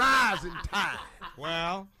this rising tide.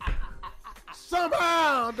 Well,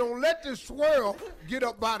 somehow don't let this swirl get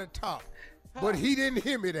up by the top. But he didn't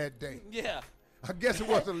hear me that day. Yeah. I guess it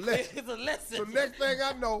was a lesson. It's a lesson. So next thing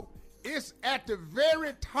I know, it's at the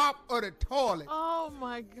very top of the toilet. Oh,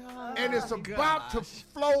 my God. And it's about to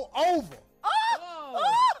flow over.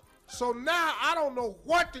 So now I don't know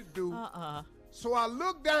what to do. So I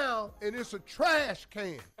look down and it's a trash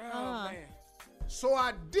can. Oh, man. So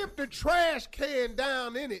I dip the trash can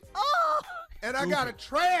down in it. And I got a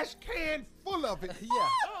trash can full of it.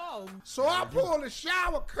 Yeah. So I pull the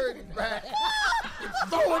shower curtain back and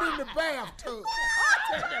throw it in the bathtub.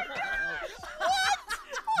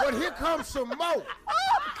 But here comes some more.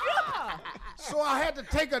 So I had to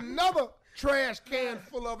take another trash can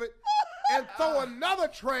full of it and throw another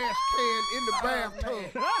trash can in the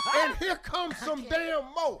bathtub. And here comes some damn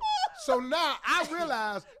more. So now I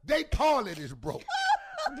realize they toilet is broke.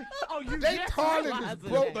 They toilet is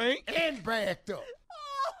broke and backed up.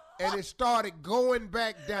 And it started going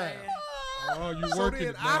back down. Oh, you So working then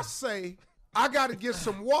it, I man. say, I got to get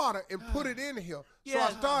some water and put it in here. So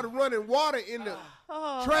I started running water in the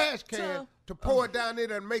trash can to pour it down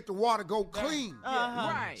there and make the water go clean.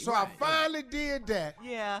 So I finally did that.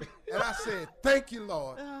 Yeah. And I said, thank you,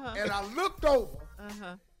 Lord. And I looked over,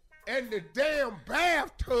 and the damn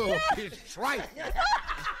bathtub is trifling.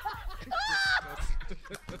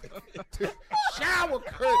 The shower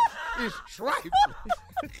curtain is trifling.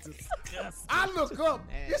 I look up,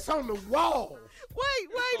 it's on the wall. Wait,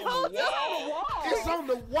 hold on. It's on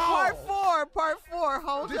the wall. Part four,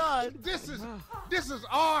 hold on. This is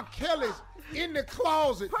R. Kelly's in the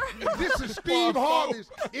closet. This is Steve Harvey's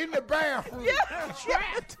in the bathroom.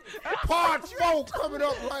 Trapped. Part 4 coming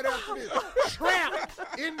up right after this.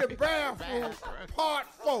 Trapped in the bathroom. Part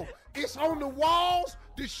 4. It's on the walls,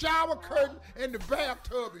 the shower curtain, and the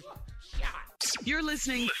bathtub is shot. You're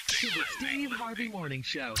listening to the Steve Harvey Morning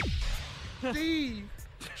Show. Steve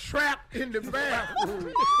trapped in the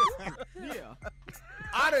bathroom.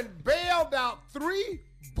 I done bailed out 3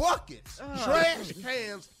 buckets, trash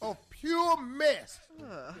cans of pure mess.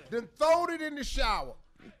 Then throwed it in the shower.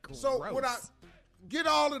 So when I get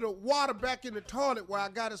all of the water back in the toilet where I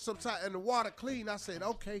got it sometimes and the water clean, I said,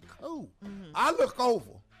 okay, cool. I look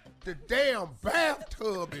over. The damn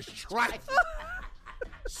bathtub is trifling.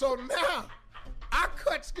 So now I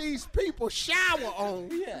cut these people shower on.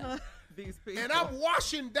 These people. And I'm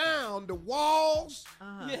washing down the walls,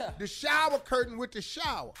 the shower curtain with the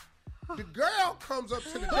shower. The girl comes up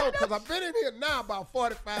to the door because I've been in here now about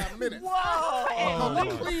 45 minutes. Whoa!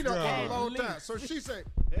 The cleanup was a long time. So she said,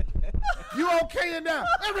 you okay in there?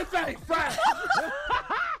 Everything fine.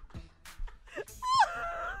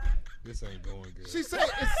 This ain't going good. She said,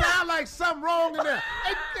 it sounds like something wrong in there.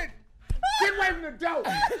 Hey, get away from the door.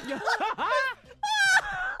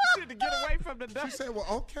 To get away from the door. She said, well,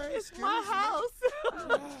 okay. It's my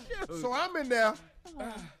house. So I'm in there.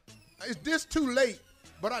 Is this too late?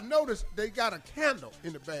 But I noticed they got a candle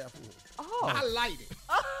in the bathroom. I light it.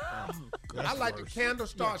 I light the candle,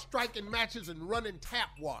 start striking matches and running tap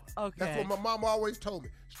water. That's what my mom always told me.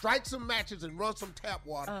 Strike some matches and run some tap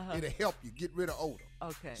water. It'll help you get rid of odor.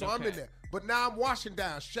 So I'm in there. But now I'm washing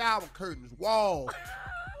down shower curtains, walls,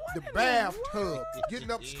 the bathtub,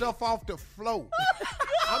 getting up stuff off the floor.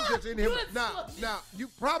 I'm just in here. Now, you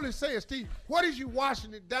probably saying, Steve, what is you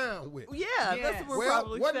washing it down with? That's what we're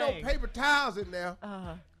probably wasn't saying. no paper towels in there.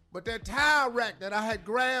 But that towel rack that I had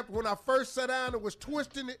grabbed when I first sat down and was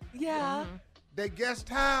twisting it. They guest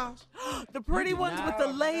towels. The pretty ones with the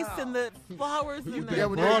lace and the flowers and the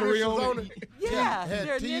with the initials on it. Yeah, Had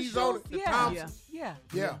their T's on it. The Thompsons. Yeah.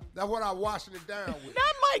 That's what I'm washing it down with.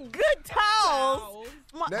 Not my good towels.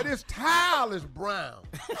 Now this towel is brown.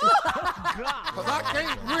 Because I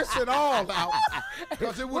can't rinse it all out.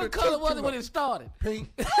 Because it would have What color was it when it started? Pink.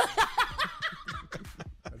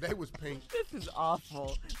 They was pink. This is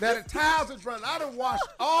awful. Now the towels is running. I done washed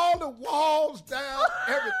all the walls down,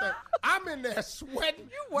 everything. I'm in there sweating.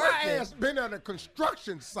 You working. My ass been on a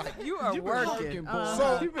construction site. You are working.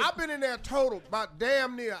 So I've been in there total about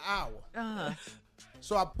damn near an hour.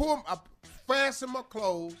 So I fasten my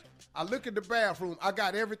clothes. I look at the bathroom. I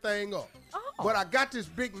got everything up. But I got this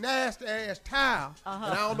big nasty ass towel, and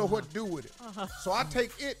I don't know what to do with it. So I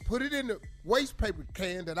take it, put it in the waste paper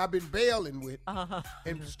can that I've been bailing with,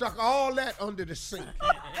 and stuck all that under the sink.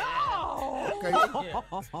 Okay.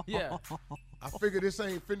 Yeah. I figure this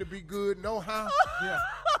ain't finna be good no how. Yeah.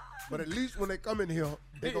 But at least when they come in here,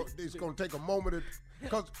 it's gonna take a moment,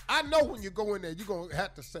 because I know when you go in there, you're gonna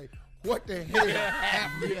have to say, what the hell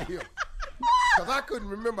happened here? Because I couldn't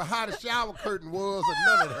remember how the shower curtain was or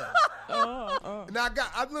none of that. And I'm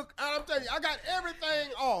telling you, I got everything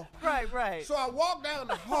off. Right. So I walk down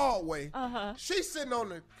the hallway. She's sitting on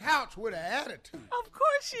the couch with an attitude. Of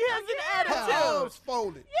course she has an attitude. Her arms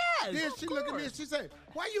folded. Yes, Then of she looked at me and course. she said,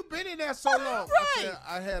 why you been in there so long? I said,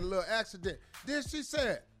 I had a little accident. Then she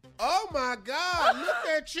said, oh my God, look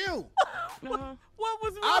at you. What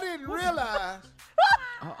was wrong? I didn't realize.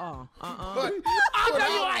 But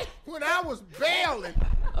when I was bailing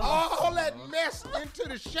all that mess into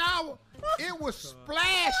the shower, it was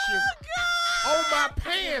splashing on my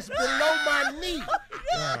pants below my knee.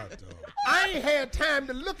 I ain't had time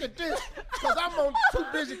to look at this because I'm too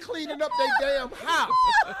busy cleaning up their damn house.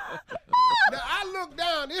 Now I look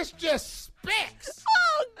down, it's just specks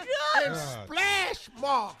and splash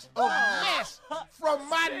marks of mess from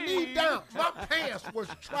my knee down. My pants was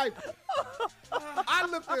trifling. I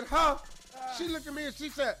looked at her, she looked at me and she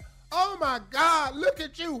said, oh my God, look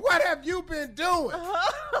at you. What have you been doing?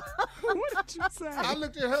 What did you say? I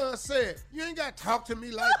looked at her and said, you ain't got to talk to me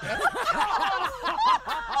like that.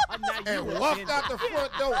 And walked out the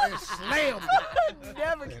front door and slammed it.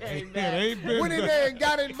 Never came back. Went in there and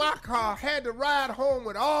got in my car, had to ride home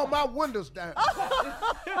with all my windows down.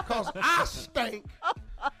 Because I stink.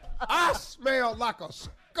 I smell like a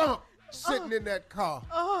skunk sitting in that car.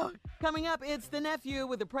 Coming up, it's the nephew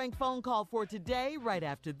with a prank phone call for today, right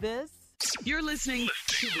after this. You're listening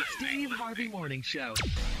to the Steve Harvey Morning Show.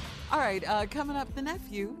 All right, coming up, the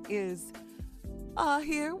nephew is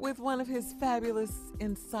here with one of his fabulous,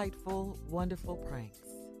 insightful, wonderful pranks.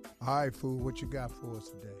 All right, fool, what you got for us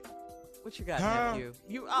today? What you got, nephew?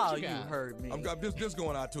 You heard me. I've got this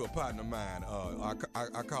going out to a partner of mine.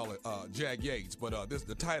 I call it Jack Yates, but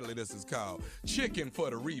the title of this is called Chicken for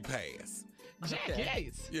the Repass. Jack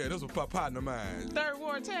Yates. Yeah, this was a partner of mine. Third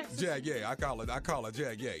Ward, Texas. Jack Yates. I call her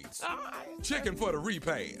Jack Yates. All right. Chicken for the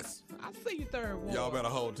repass. I see you, Third Ward. Y'all better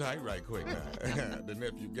hold tight right quick now. The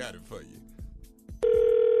nephew got it for you.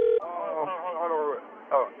 Hold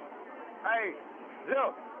on. Hey,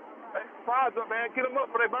 Jim. Hey, fries up, man. Get them up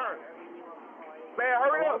before they burn. Man,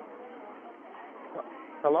 hurry up.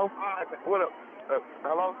 Hello? What up?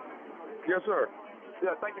 Hello? Yes, sir.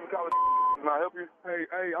 Yeah, thank you for calling. Can I help you?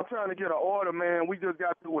 Hey, I'm trying to get an order, man. We just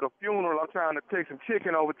got through with a funeral. I'm trying to take some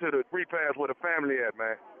chicken over to the repass where the family at,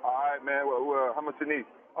 man. All right, man. Well, how much you need?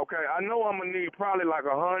 Okay, I know I'm going to need probably like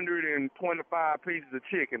 125 pieces of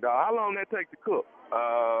chicken, dog. How long that take to cook?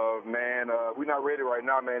 Man, we're not ready right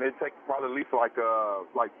now, man. It takes probably at least like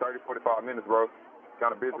 30, 45 minutes, bro.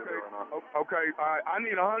 Kind of busy right now. Okay, all right. I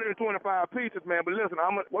need 125 pieces, man. But listen,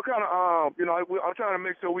 what kind of I'm trying to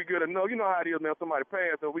make sure we get enough. You know how it is, man. Somebody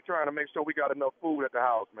passed, so we trying to make sure we got enough food at the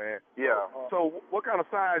house, man. Yeah. So what kind of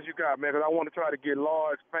size you got, man? Because I want to try to get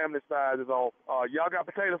large family sizes on. Y'all got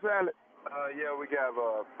potato salad? Yeah, we have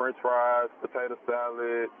French fries, potato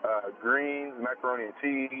salad, greens, macaroni and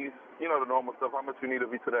cheese. You know, the normal stuff. How much you need of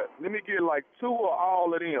each of that? Let me get like 2 of all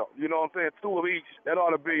of them. You know what I'm saying? 2 of each. That ought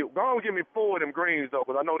to be. Go on and give me 4 of them greens, though,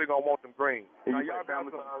 because I know they're going to want them greens. Now, y'all got family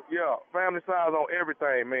size? Yeah, family size on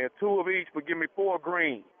everything, man. 2 of each, but give me 4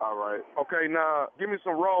 greens. All right. Okay, now, give me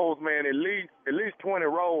some rolls, man. At least 20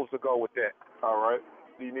 rolls to go with that. All right.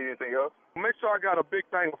 Do you need anything else? Make sure I got a big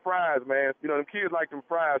thing of fries, man. You know, them kids like them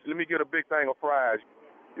fries. Let me get a big thing of fries.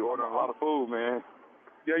 You ordering a lot of food, man.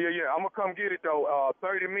 Yeah. I'm going to come get it, though.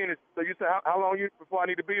 30 minutes. So you said how long before I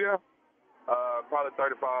need to be there? Probably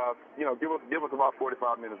 35. You know, give us about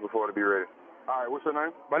 45 minutes before to be ready. All right, what's your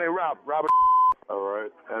name? My name is Robert. All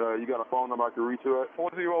right. And you got a phone number I can reach you at?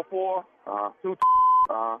 404 2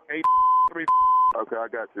 83. Okay,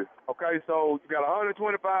 I got you. Okay, so you got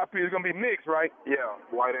 125 pieces. It's gonna be mixed, right? Yeah,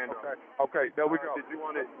 white and dark. Okay, there we go. Did you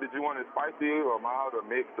want it spicy or mild or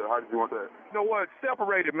mixed, or how did you want that? You know what?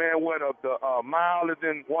 Separated, man. What the mild is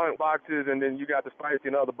in one boxes, and then you got the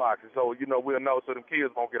spicy in other boxes. So you know we'll know, so them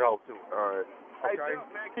kids won't get hold too. All right. Okay. Hey, Jim,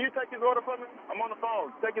 man, can you take his order for me? I'm on the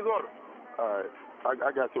phone. Take his order. All right.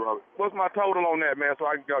 I got you, Robert. What's my total on that, man, so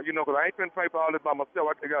I can go, you know, because I ain't finna pay for all this by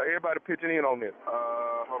myself. I got everybody pitching in on this.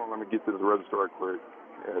 Hold on, let me get to the register right quick.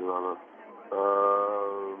 It's going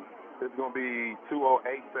to be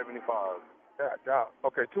 $208.75. Yeah.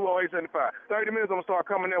 Okay, $208.75. 30 minutes, I'm going to start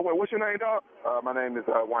coming that way. What's your name, dog? My name is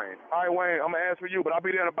Wayne. All right, Wayne, I'm going to ask for you, but I'll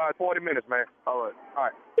be there in about 40 minutes, man. All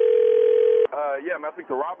right. Yeah, man, I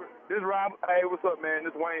speak to Robert. This is Robert. Hey, what's up, man?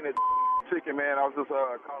 This is Wayne at Chicken, man. I was just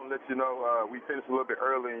calling to let you know we finished a little bit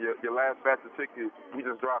early, and your last batch of chicken, we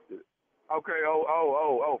just dropped it. Okay,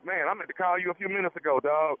 man, I meant to call you a few minutes ago,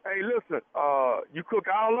 dog. Hey, listen, you cook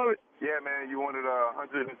all of it? Yeah, man, you wanted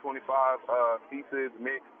 125 pieces,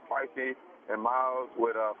 mixed, spicy, and mild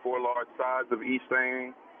with 4 large sides of each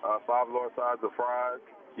thing, 5 large sides of fries.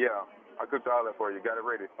 Yeah. I cooked all that for you. Got it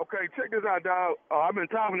ready. Okay, check this out, dog. I've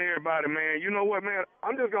been talking to everybody, man. You know what, man?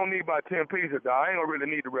 I'm just going to need about 10 pieces, dog. I ain't going to really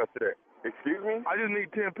need the rest of that. Excuse me? I just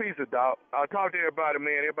need 10 pieces, dog. I talked to everybody,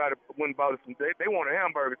 man. Everybody went and bought us some. They want a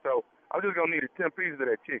hamburger, so I'm just going to need 10 pieces of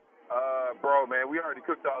that chicken. Bro, man, we already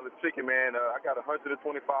cooked all the chicken, man. I got 125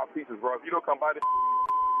 pieces, bro. If you don't come buy this,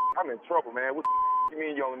 I'm in trouble, man. What you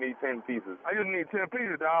mean you only need 10 pieces? I just need 10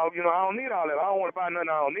 pieces, dog. You know, I don't need all that. I don't want to buy nothing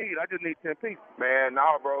I don't need. I just need 10 pieces. Man,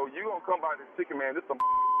 nah, bro. You gonna come buy this chicken, man. This some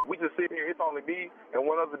we just sit here. It's only me and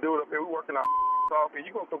one other dude up here. We working our off, and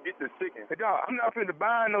you gonna come get this chicken. Hey, dog, I'm not finna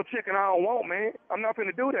buy no chicken I don't want, man. I'm not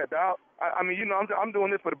finna do that, dog. I mean, you know, I'm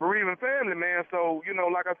doing this for the bereaving family, man. So, you know,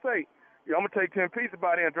 like I say, yeah, I'm gonna take 10 pieces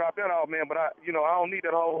by there and drop that off, man. But I don't need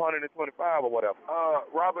that whole 125 or whatever.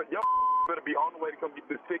 Robert, your better be on the way to come get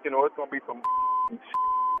this chicken, or it's gonna be some.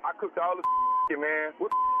 I cooked all this chicken, man.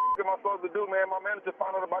 What am I supposed to do, man? My manager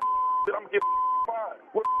found out about shit. I'm gonna get fired.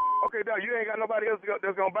 Okay, dog, you ain't got nobody else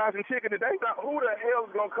that's gonna buy some chicken today? Now, who the hell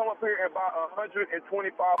is gonna come up here and buy 125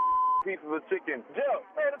 pieces of chicken? Jeff,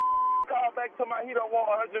 man, call back to my. He don't want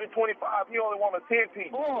 125. He only want a 10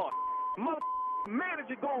 piece. My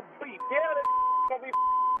manager gonna beat. Yeah, that gonna be.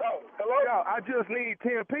 Oh, hello? Yo, I just need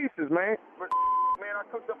 10 pieces, man. Man, I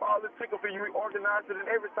cooked up all this chicken for you, reorganized it and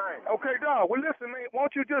everything. Okay, dog. Well, listen, man,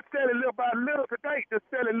 won't you just sell it little by little today? Just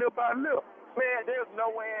sell it little by little. Man, there's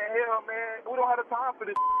no way in hell, man. We don't have the time for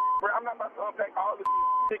this, bro. I'm not about to unpack all this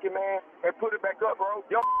chicken, man, and put it back up, bro.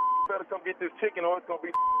 Yo, better come get this chicken or it's gonna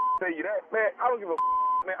be tell you that. Man, I don't give a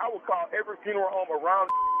man. I will call every funeral home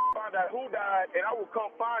around, find out who died, and I will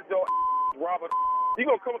come find your Robert. You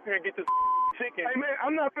gonna come up here and get this chicken. Hey, man,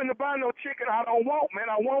 I'm not finna buy no chicken I don't want,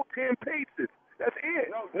 man. I want 10 pieces. That's it.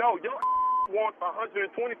 No, your wants 125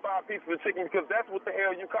 pieces of chicken because that's what the hell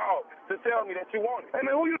you called to tell me that you want it. Hey,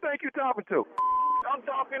 man, who you think you talking to? I'm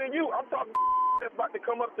talking to you. I'm talking that's about to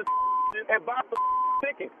come up to and buy some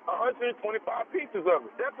chicken. 125 pieces of it.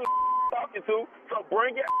 That's what I'm talking to. So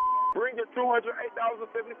bring your $208.75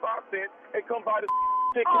 and come buy this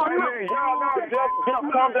chicken. Oh, hey, man, just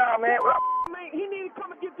calm down, man. Man, he need to come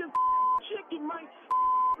and get this chicken, man.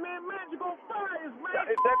 Man, you gonna fire us, man.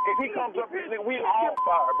 If he comes up here, we all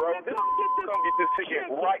fire, bro. Come get this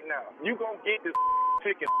chicken right now. You gonna get this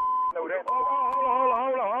chicken. No, that. Hold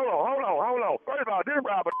on. First of all, this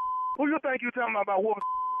Robert. Who you think you talking about whooping,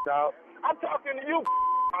 dog? I'm talking to you.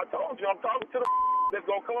 I told you, I'm talking to the that's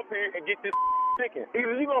gonna come up here and get this chicken.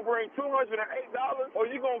 Either you gonna bring $208 or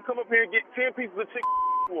you gonna come up here and get 10 pieces of chicken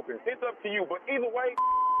whooping. It's up to you, but either way,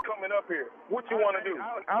 coming up here. What you want to do?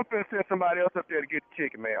 I'm finna send somebody else up there to get the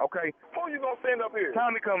chicken, man, okay? Who you gonna send up here?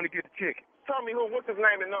 Tommy coming to get the chicken. Tommy who? What's his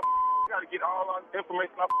name and number? Gotta get all our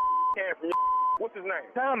information I can from you. What's his name?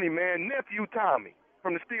 Tommy, man. Nephew Tommy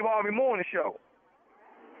from the Steve Harvey Morning Show.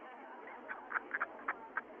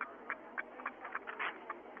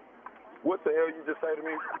 What the hell you just say to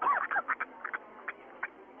me?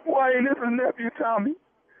 Wayne, this is Nephew Tommy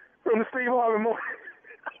from the Steve Harvey Morning.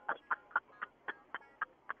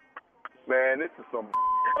 Man, this is some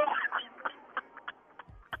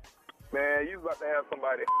man, you about to have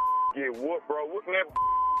somebody get whooped, bro. What am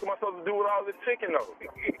I supposed to do with all this chicken, though?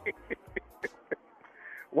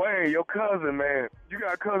 Wayne, your cousin, man. You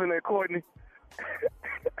got a cousin named Courtney?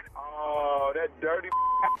 Oh, that dirty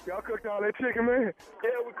y'all cooked all that chicken, man?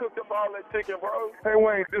 Yeah, we cooked up all that chicken, bro. Hey,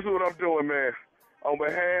 Wayne, this is what I'm doing, man. On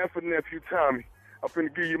behalf of Nephew Tommy, I'm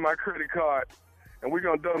finna give you my credit card. And we're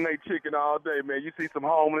going to donate chicken all day, man. You see some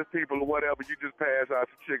homeless people or whatever, you just pass out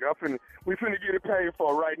some chicken. We finna get it paid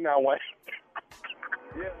for right now, Wayne.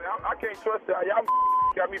 Yeah, man, I can't trust y'all. Y'all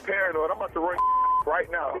got me paranoid. I'm about to run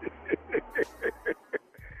right now.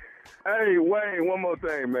 Hey, Wayne, one more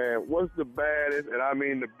thing, man. What's the baddest, and I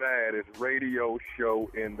mean the baddest, radio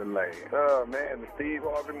show in the land? Man, the Steve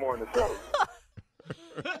Harvey Morning Show.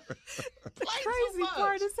 The crazy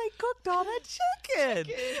part is they cooked all that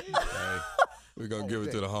chicken. We're going to give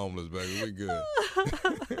it to the homeless, baby. We good.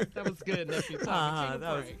 That was good, nephew. That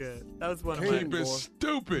was good. That was one of my Keep it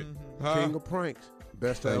stupid. Huh? King of pranks.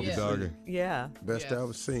 Best I Thank you, ever doggy. seen. Yeah. Best I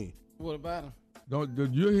ever seen. What about him?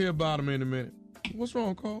 You'll hear about him in a minute. What's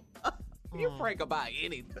wrong, Cole? You prank about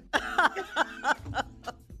anything. God.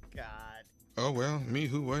 Oh, well, me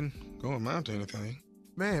who wasn't going to amount to anything.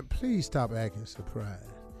 Man, please stop acting surprised.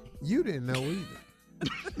 You didn't know either.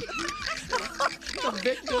 The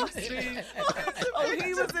victim, Steve. Oh,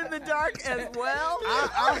 he was in the dark as well?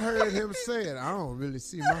 I heard him say it. I don't really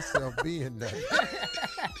see myself being there.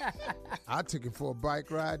 I took him for a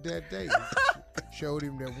bike ride that day. Showed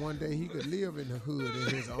him that one day he could live in the hood in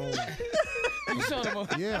his own. You showed him a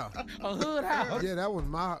hood house. Yeah, that was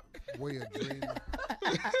my way of dreaming.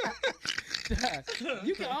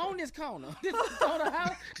 You can own this corner. This corner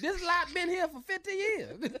house. This lot been here for 50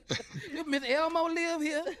 years. Miss Elmo live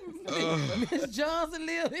here. Miss Johnson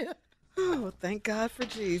live here. Oh, thank God for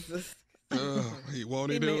Jesus.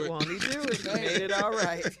 Won't he do it? Won't he do it? He made it all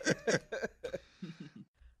right.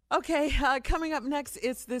 Okay, coming up next,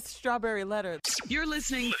 it's this strawberry letter. You're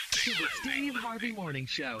listening to the Steve Harvey Morning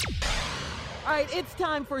Show. All right, it's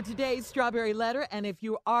time for today's strawberry letter. And if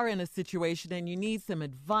you are in a situation and you need some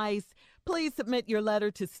advice, please submit your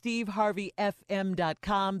letter to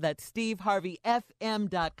steveharveyfm.com. That's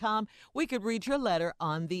steveharveyfm.com. We could read your letter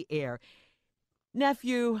on the air.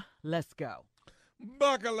 Nephew, let's go.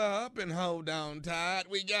 Buckle up and hold on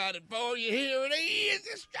tight. We got it for you. Here it is,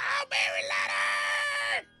 the strawberry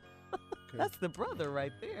letter. That's the brother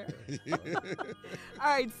right there. All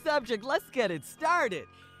right, subject, let's get it started.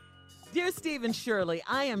 Dear Steve and Shirley,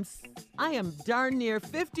 I am darn near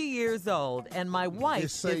 50 years old, and my wife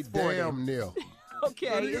Just say is 40. damn near.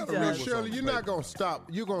 Okay, it does. Shirley, you're not going to stop.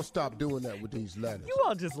 You're going to stop doing that with these letters. You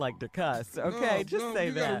all just like to cuss, okay? Just say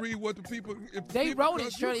you that. gotta read what the people. If They people wrote it,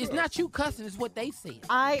 cuss, Shirley. you It's cuss. not you cussing. It's what they said.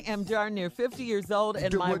 I am darn near 50 years old,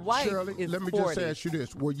 and my wife Shirley, is let me 40. just ask you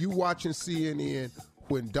this. Were you watching CNN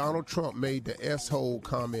when Donald Trump made the S-hole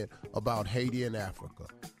comment about Haiti and Africa?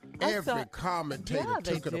 Every commentator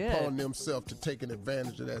took it upon themselves to taking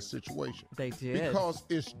advantage of that situation. They did. Because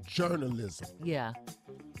it's journalism. Yeah.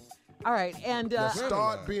 All right, and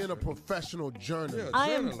start being a professional journalist.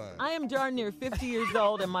 I am darn near 50 years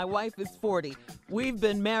old, and my wife is 40. We've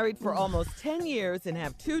been married for almost 10 years and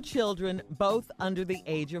have 2 children, both under the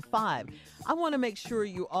age of 5. I want to make sure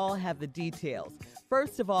you all have the details.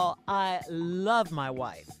 First of all, I love my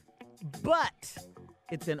wife, but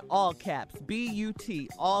it's in all caps, B-U-T,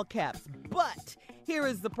 all caps. But here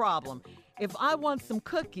is the problem. If I want some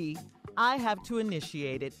cookie, I have to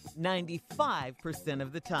initiate it 95%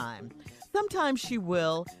 of the time. Sometimes she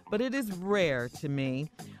will, but it is rare for me.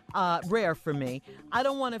 I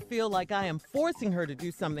don't want to feel like I am forcing her to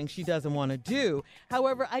do something she doesn't want to do.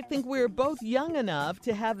 However, I think we're both young enough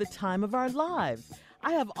to have the time of our lives.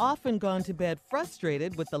 I have often gone to bed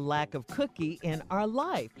frustrated with the lack of cookie in our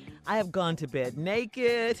life. I have gone to bed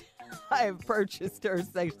naked. I have purchased her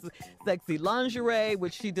sexy lingerie,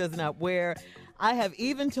 which she does not wear. I have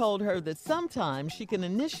even told her that sometimes she can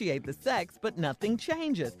initiate the sex, but nothing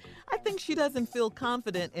changes. I think she doesn't feel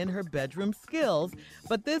confident in her bedroom skills,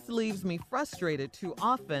 but this leaves me frustrated too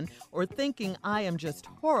often or thinking I am just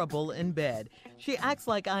horrible in bed. She acts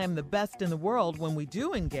like I am the best in the world when we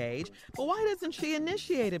do engage, but why doesn't she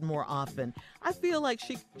initiate it more often? I feel like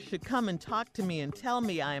she should come and talk to me and tell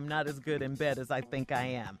me I am not as good in bed as I think I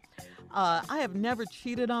am. I have never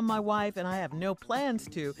cheated on my wife, and I have no plans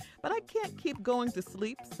to, but I can't keep going to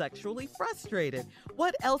sleep sexually frustrated.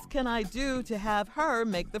 What else can I do to have her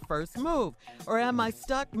make the first move? Or am I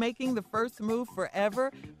stuck making the first move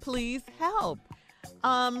forever? Please help.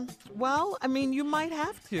 Well, I mean, you might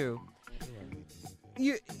have to.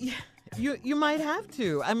 You might have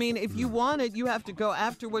to. I mean, if you want it, you have to go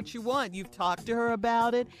after what you want. You've talked to her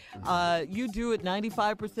about it. You do it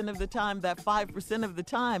 95% of the time. That 5% of the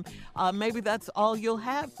time, maybe that's all you'll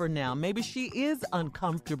have for now. Maybe she is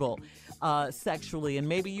uncomfortable sexually, and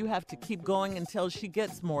maybe you have to keep going until she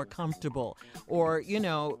gets more comfortable. Or,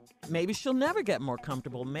 maybe she'll never get more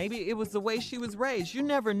comfortable. Maybe it was the way she was raised. You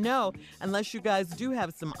never know unless you guys do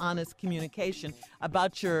have some honest communication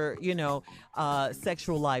about your,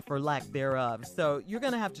 sexual life or lack thereof. So you're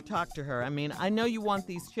going to have to talk to her. I mean, I know you want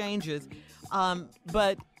these changes,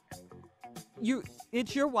 but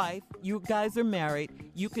it's your wife. You guys are married.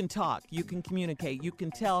 You can talk. You can communicate. You can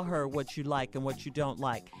tell her what you like and what you don't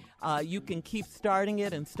like. You can keep starting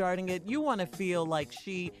it. You want to feel like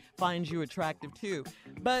she finds you attractive too.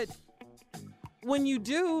 But when you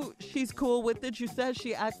do, she's cool with it. You said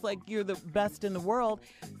she acts like you're the best in the world.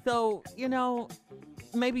 So,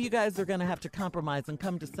 maybe you guys are going to have to compromise and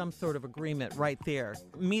come to some sort of agreement right there.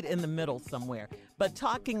 Meet in the middle somewhere. But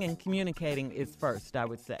talking and communicating is first, I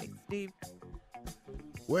would say. Steve?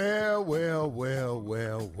 Well.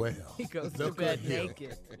 He goes to Look bed here.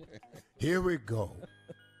 naked. Here we go.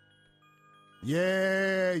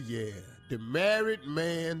 Yeah. The married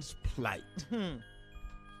man's plight.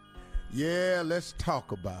 Yeah, let's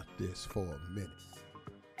talk about this for a minute.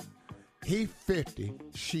 He 50,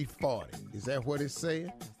 she 40. Is that what it's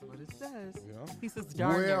saying? That's what it says. Yeah. He says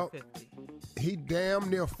darn near 50. He damn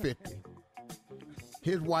near 50.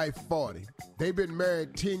 His wife 40. They've been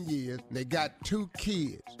married 10 years. And they got 2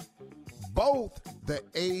 kids. Both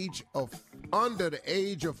under the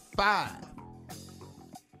age of 5.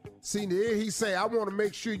 See, there he say, I want to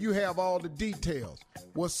make sure you have all the details.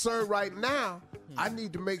 Well, sir, right now, I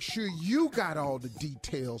need to make sure you got all the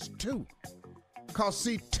details, too. Because,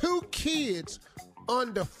 see, 2 kids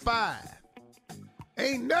under 5.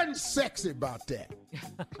 Ain't nothing sexy about that.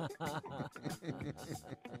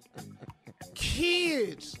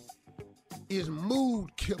 Kids is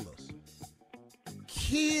mood killers.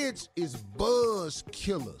 Kids is buzz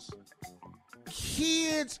killers.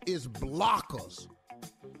 Kids is blockers.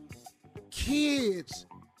 Kids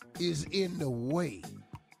is in the way.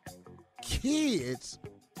 Kids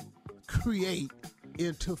create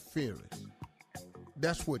interference.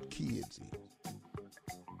 That's what kids is.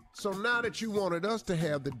 So now that you wanted us to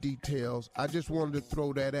have the details, I just wanted to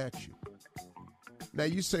throw that at you. Now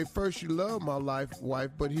you say, first you love my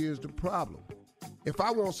wife, but here's the problem. If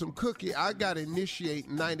I want some cookie, I got to initiate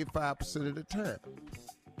 95% of the time.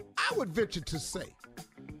 I would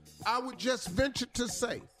just venture to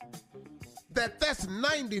say that that's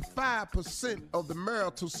 95% of the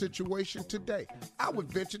marital situation today. I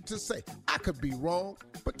would venture to say, I could be wrong,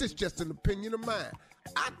 but this is just an opinion of mine.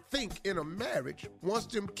 I think in a marriage, once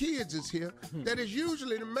them kids is here, that is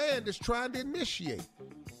usually the man that's trying to initiate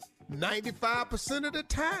 95% of the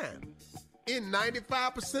time in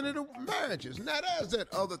 95% of the marriages. Now, there's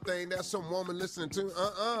that other thing that some woman listening to,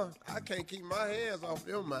 I can't keep my hands off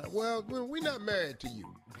them man. Well, we're not married to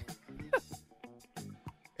you.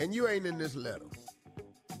 And you ain't in this letter.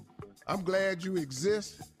 I'm glad you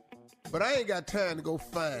exist, but I ain't got time to go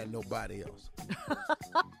find nobody else.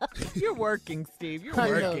 You're working, Steve. You're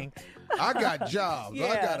working. I got jobs. Yeah.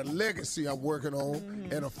 I got a legacy I'm working on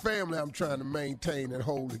and a family I'm trying to maintain and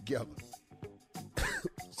hold together.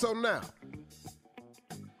 So now,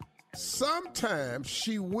 sometimes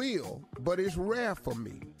she will, but it's rare for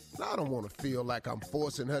me. I don't want to feel like I'm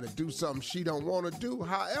forcing her to do something she don't want to do.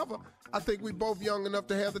 However, I think we both young enough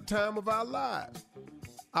to have the time of our lives.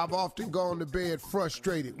 I've often gone to bed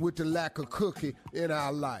frustrated with the lack of cookie in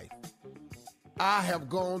our life. I have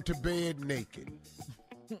gone to bed naked.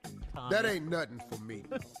 That ain't nothing for me.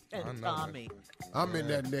 And Tommy. I'm in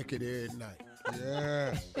that naked every night.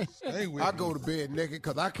 Yeah. Stay with I go to bed naked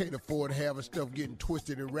because I can't afford having stuff getting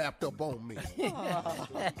twisted and wrapped up on me.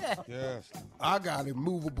 Yes. I got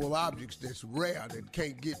immovable objects that's rare that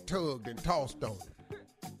can't get tugged and tossed on.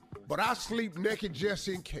 But I sleep naked just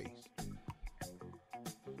in case.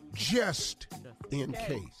 Just in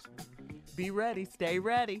case. Be ready. Stay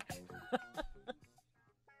ready.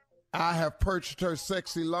 I have purchased her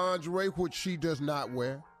sexy lingerie, which she does not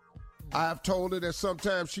wear. I have told her that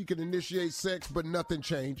sometimes she can initiate sex, but nothing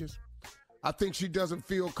changes. I think she doesn't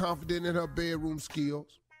feel confident in her bedroom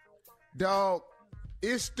skills. Dog,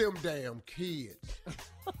 it's them damn kids.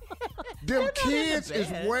 Them kids is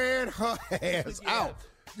wearing her ass out.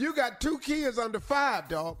 You got 2 kids under 5,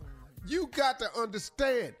 dog. You got to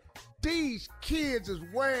understand, these kids is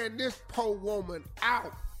wearing this poor woman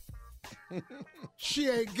out. She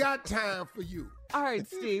ain't got time for you. All right,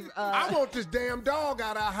 Steve. I want this damn dog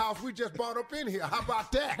out of our house we just brought up in here. How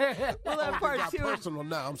about that? Well, that part got 2. Personal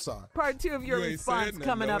now. I'm sorry. Part 2 of your You ain't response said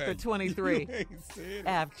coming nothing, up though, at 23. You ain't said it.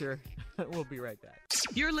 After. We'll be right back.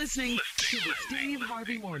 You're listening to the Steve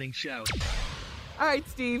Harvey Morning Show. All right,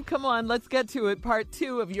 Steve, come on. Let's get to it. Part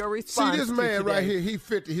 2 of your response. See this man to right today. here, he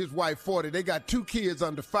 50, his wife 40. They got 2 kids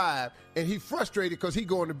under 5, and he frustrated because he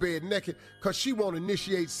going to bed naked because she won't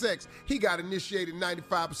initiate sex. He got initiated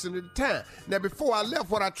 95% of the time. Now, before I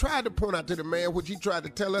left, what I tried to point out to the man, which he tried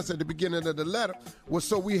to tell us at the beginning of the letter, was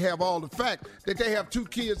so we have all the facts that they have 2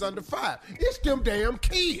 kids under 5. It's them damn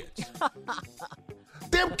kids.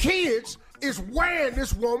 Them kids is wearing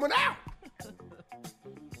this woman out.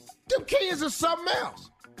 Them kids are something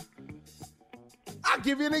else. I'll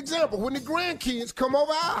give you an example. When the grandkids come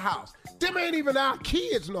over our house, them ain't even our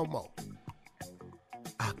kids no more.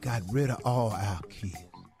 I got rid of all our kids.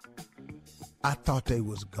 I thought they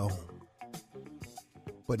was gone.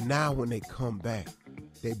 But now when they come back,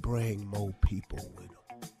 they bring more people with them.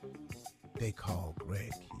 they call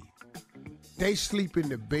grandkids. They sleep in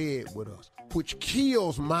the bed with us, which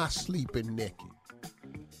kills my sleeping naked.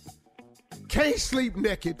 Can't sleep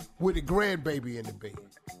naked with a grandbaby in the bed.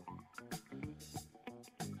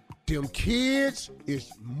 Them kids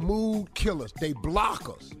is mood killers. They block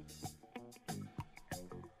us.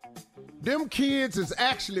 Them kids is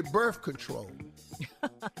actually birth control.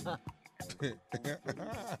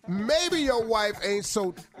 Maybe your wife ain't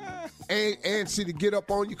so antsy to get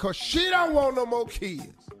up on you because she don't want no more kids.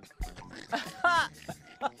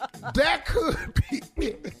 That could be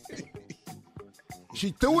it.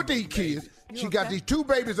 She threw with these kids. She got these 2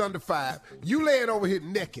 babies under 5. You laying over here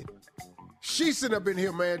naked. She sitting up in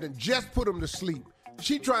here, man, and just put them to sleep.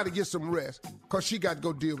 She trying to get some rest because she got to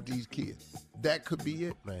go deal with these kids. That could be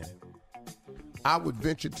it, man. I would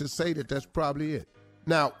venture to say that that's probably it.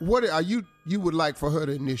 Now, what are you would like for her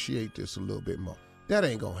to initiate this a little bit more? That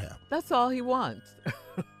ain't gonna happen. That's all he wants.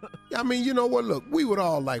 I mean, you know what? Look, we would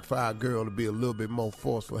all like for our girl to be a little bit more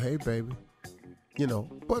forceful. Hey, baby. You know,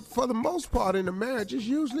 but for the most part in the marriage, it's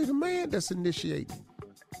usually the man that's initiating.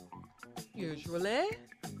 Usually.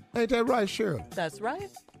 Ain't that right, Shirley? That's right.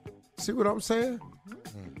 See what I'm saying?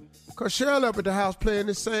 Because Shirley up at the house playing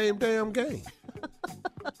the same damn game.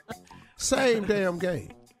 Same damn game.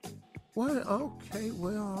 Well, okay,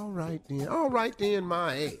 well, all right then. All right then,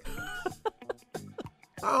 my ass.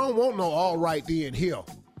 I don't want no all right then here.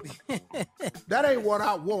 That ain't what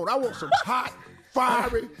I want. I want some hot,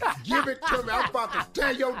 fiery, give it to me. I'm about to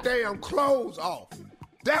tear your damn clothes off.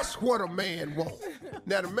 That's what a man wants.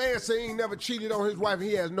 Now, the man say he ain't never cheated on his wife and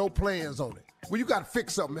he has no plans on it. Well, you got to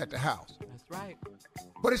fix something at the house. That's right.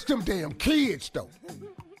 But it's them damn kids, though.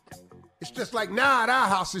 It's just like now at our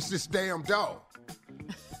house, it's this damn dog.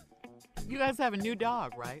 You guys have a new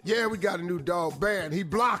dog, right? Yeah, we got a new dog, Bear, and he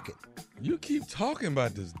blocking. You keep talking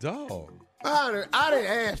about this dog. I didn't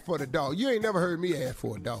ask for the dog. You ain't never heard me ask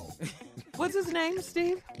for a dog. What's his name,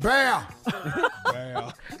 Steve? Bear.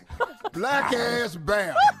 Bear. Black ass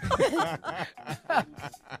Bear.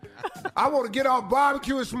 I want to get off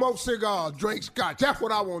barbecue and smoke cigars, drink scotch. That's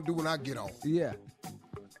what I want to do when I get off. Yeah.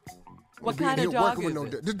 What kind of dog is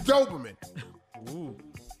it? The Doberman. Ooh.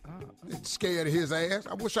 It's scared of his ass.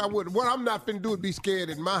 I wish I would. What I'm not finna do is be scared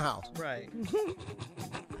in my house. Right.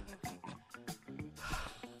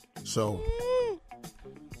 So,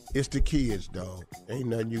 it's the kids, dog. Ain't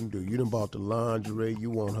nothing you can do. You done bought the lingerie. You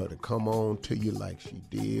want her to come on to you like she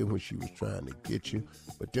did when she was trying to get you.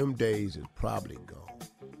 But them days is probably gone.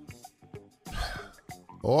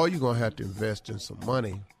 Or you're going to have to invest in some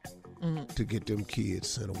money to get them kids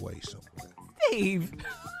sent away somewhere. Steve.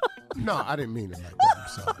 No, I didn't mean it like that. I'm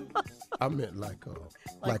sorry. I meant like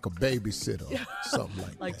a babysitter or something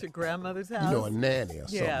like that. Like to grandmother's house? You know, a nanny or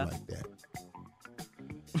something like that.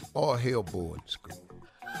 Or a hell boarding school.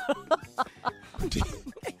 but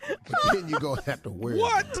then you're going to have to wear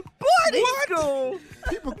What? it. Boarding school?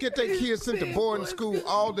 People get their kids sent to boarding school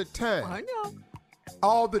all the time. I know.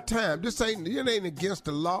 All the time. It ain't against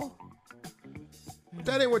the law.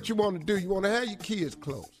 That ain't what you want to do. You want to have your kids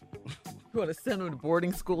close. You want to send them to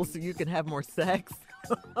boarding school so you can have more sex?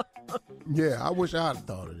 Yeah, I wish I'd have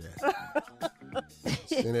thought of that.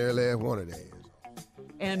 Send every last one of theirs.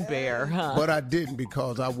 And Bear, huh? But I didn't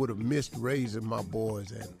because I would have missed raising my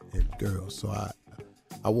boys and girls. So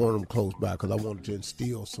I want them close by because I wanted to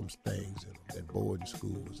instill some things in them that boarding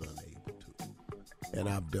school was unable to. And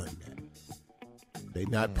I've done that. They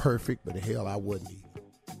not perfect, but hell, I wasn't either.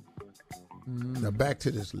 Now back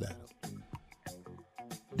to this letter.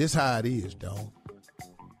 This how it is, dog.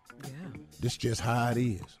 Yeah. This just how it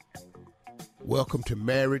is. Welcome to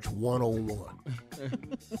Marriage 101.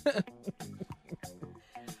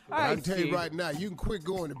 I can tell you right now, you can quit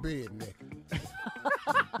going to bed naked.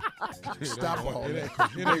 Stop all that.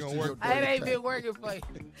 It ain't gonna work. It ain't been working for you.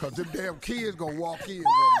 Because them damn kids gonna walk in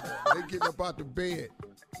one morning. They getting up out the bed.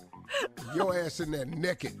 Your ass in there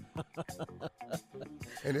naked.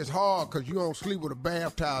 And it's hard because you don't sleep with a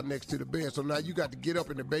bath towel next to the bed. So now you got to get up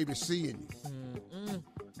and the baby seeing you.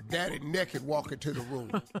 Daddy naked walking to the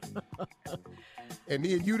room. And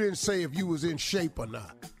then you didn't say if you was in shape or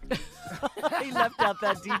not. He left out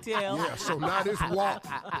that detail. Yeah, so now this walk,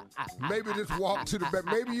 maybe this walk to the bed,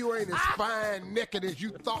 maybe you ain't as fine naked as you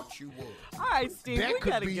thought you were. All right, Steve, That we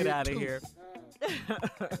could got to be get it, out of too. here.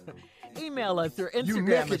 Email us or Instagram You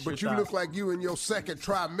naked, us your but you thoughts. look like you in your second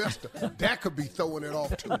trimester. That could be throwing it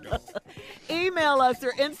off too, though. Email us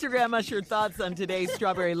or Instagram us your thoughts on today's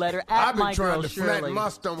Strawberry Letter at I've been My trying Girl to Shirley. flatten my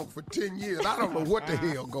stomach for 10 years. I don't know what the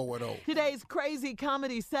hell going on. Today's crazy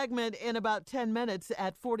comedy segment in about 10 minutes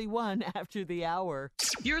at 41 after the hour.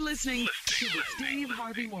 You're listening to the Steve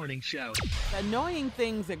Harvey Morning Show. Annoying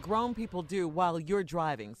things that grown people do while you're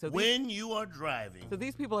driving. So when you are driving. So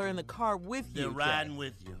these people are in the car with you. They're riding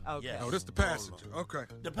with you. Okay. Yes. Oh, this the passenger. Okay.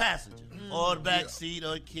 The passenger. Or the back seat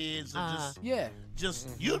or kids. Or just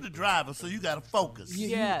you're the driver, so you got to focus.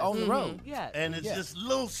 You on the road. Yeah. And it's just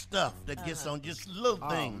little stuff that gets on, just little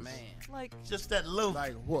things. Oh, man. Like just that little.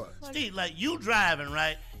 Like what? Steve, like you driving,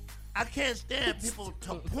 right? I can't stand people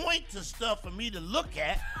to point to stuff for me to look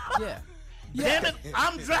at. Yeah. Damn it,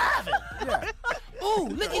 I'm driving. Yeah. Ooh,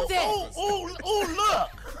 look at that. Ooh, look.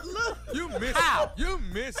 You missed How? it. You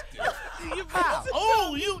missed it. You how?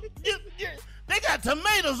 Oh, you they got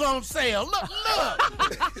tomatoes on sale. Look.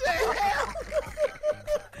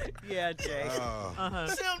 Yeah, Jay.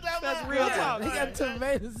 That's real talk. He got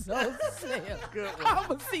tomatoes on sale. I'm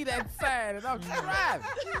going to see that sign and I'm driving.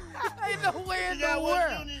 Ain't nowhere in the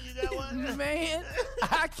world. You got one? Man,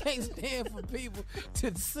 I can't stand for people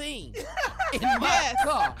to sing in my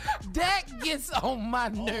car. That gets on my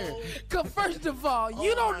nerve. Because first of all,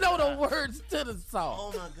 you don't know the words to the song.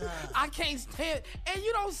 Oh, my God. I can't stand, and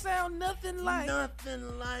you don't sound nothing like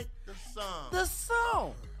the song. the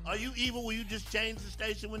song. Are you evil when you just change the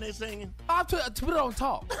station when they singing? I'll put it on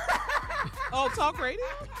talk. Oh, talk radio?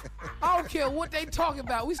 I don't care what they talking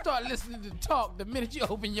about. We start listening to talk the minute you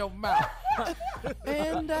open your mouth.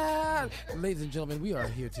 And, ladies and gentlemen, we are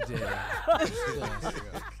here today. You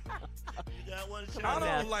got one, I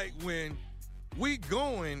don't like when we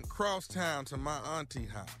going cross town to my auntie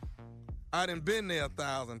house. I done been there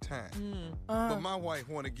 1,000 times. But my wife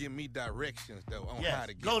want to give me directions, though, on how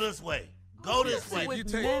to get go this way. Go this way. If you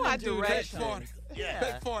take 40,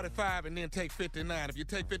 take 45 and then take 59. If you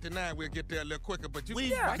take 59, we'll get there a little quicker. But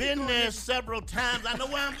We've been there several times. I know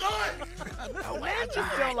where I'm going. Man,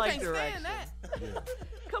 just don't like directions.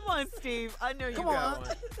 Come on, Steve. I know you got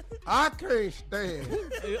one. I can't stand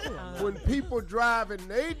when people driving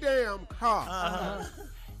their damn car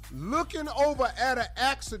looking over at an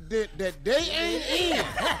accident that they ain't in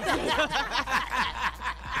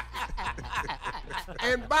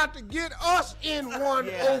and about to get us in one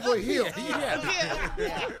over here.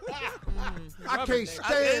 I can't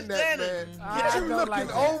stand that, man. What you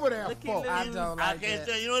looking over there for? I don't like I can't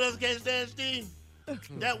stand. You know what else I can't stand, Steve?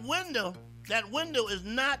 That window is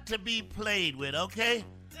not to be played with, okay?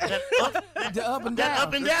 The up and down. That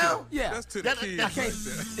up and down? Yeah. That's to the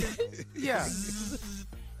kids. Yeah.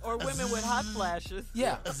 Or women with hot flashes.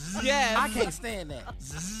 Yeah. Yes. I can't stand that.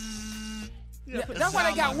 Yeah, that's why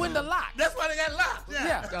they got window lock. That's why they got locked.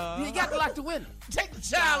 Yeah. You got to lock the window. Take the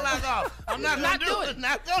child lock off. I'm not gonna do it.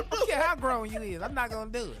 Not gonna do I don't care how grown you is. I'm not gonna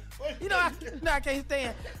do it. You know, I can't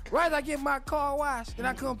stand. Right as I get my car washed and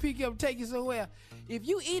I come pick you up and take you somewhere. If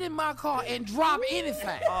you eat in my car and drop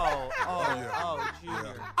anything. Junior. I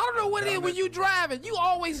don't know what it is when you driving. You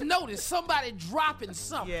always notice somebody dropping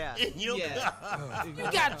something. Yeah. In your car. You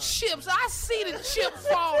got chips. I see the chip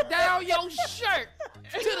fall down your shirt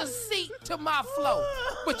to the seat to my floor.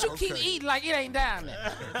 But you keep eating like it ain't down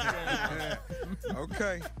there.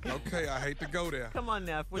 Okay, I hate to go there. Come on,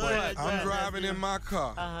 Neff. I'm driving in my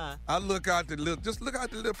car. I look out the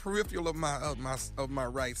little peripheral of my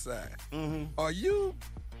right side. Are you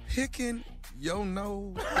picking your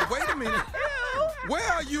nose? Wait a minute. Where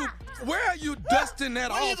are you dusting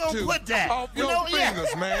that Where you off gonna to? put that? Off your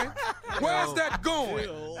fingers, man. Where's that going?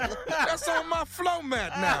 That's on my floor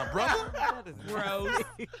mat now, brother. That is gross.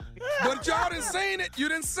 But y'all done seen it. You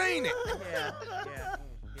done seen it.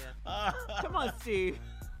 Yeah. Come on, Steve.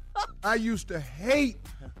 I used to hate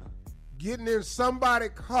getting in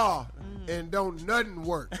somebody's car and don't nothing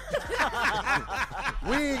work.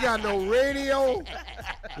 We ain't got no radio.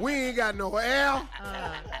 We ain't got no air.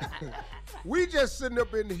 We just sitting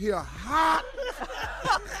up in here hot,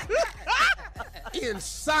 in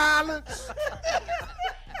silence,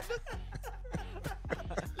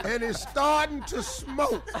 and it's starting to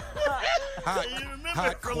smoke. So you remember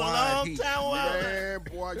it from a long time ago? Man,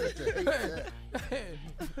 boy, I used to hate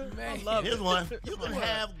that. Man. Here's one. You can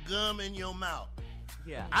have gum in your mouth.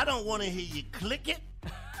 Yeah. I don't want to hear you click it.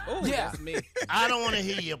 Oh, Yeah. that's me. I don't want to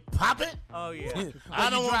hear you pop it. Oh, yeah. I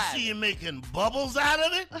don't want to drive. see you making bubbles out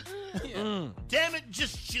of it. Damn it,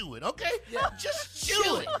 just chew it, okay? Yeah. Just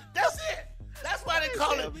chew it. That's it. That's why they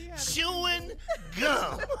call it chewing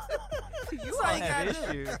gum. You all have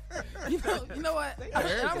gotta issues. You know what? I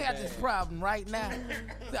got this problem right now.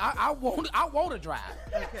 I want to drive,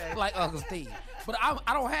 like Uncle Steve. but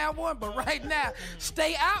I don't have one. But right now,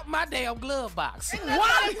 stay out my damn glove box.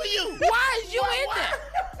 Why for you? Why is you in there?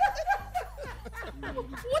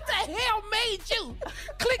 What the hell made you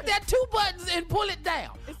click that 2 buttons and pull it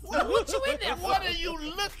down? What you in there for? What are you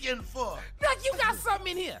looking for? Like you got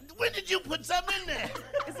something in here. When did you put something in there?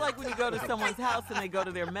 It's like when you go to someone's house and they go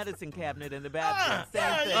to their medicine cabinet in the bathroom.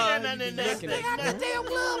 Same thing. Stay out the damn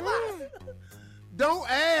glove box. Don't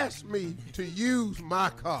ask me to use my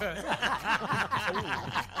car.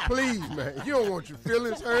 Please, man. You don't want your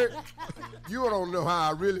feelings hurt. You don't know how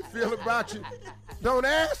I really feel about you. Don't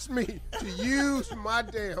ask me to use my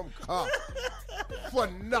damn car for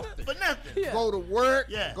nothing. For nothing. Yeah. Go to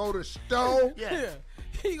work, go to store. Yeah.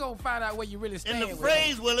 He gonna find out where you really stand. And the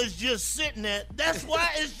phrase, well, it's just sitting there. That's why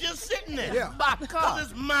it's just sitting there. Yeah. My car.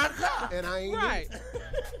 'Cause it's my car. And I ain't Right.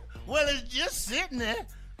 Well, it's just sitting there.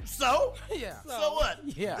 So? Yeah. So what?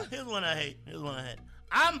 Yeah. Here's one I hate.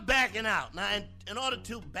 I'm backing out. Now, in order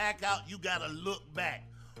to back out, you gotta look back.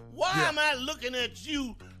 Why am I looking at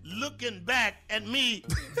you looking back at me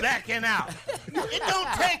backing out? It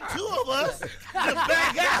don't take two of us to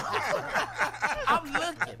back out. I'm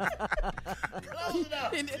looking.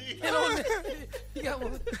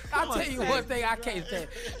 I'll tell you one thing I can't say.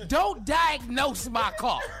 Don't diagnose my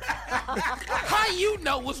car. How you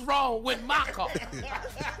know what's wrong with my car?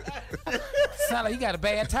 Sound like you got a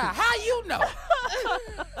bad tire. How you know?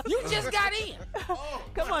 You just got in.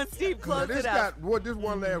 Come on, Steve, close this it out. This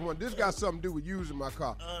one last one. This got something to do with using my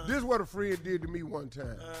car. This is what a friend did to me one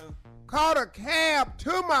time. Called a cab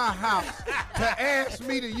to my house to ask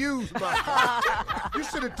me to use my car. You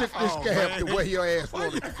should have took this cab the way your ass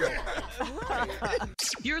wanted to go.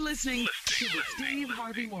 You're listening to the Steve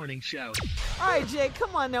Harvey Morning Show. All right, Jay,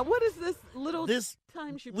 come on now. What is this little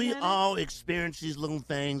times you We panic? all experience these little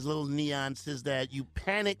things, little nuances that you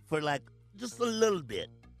panic for like just a little bit.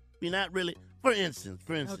 You're not really, for instance,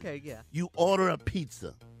 Okay, yeah. you order a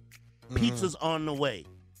pizza. Pizza's on the way.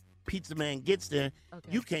 Pizza man gets there.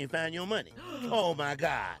 Okay. You can't find your money. Oh my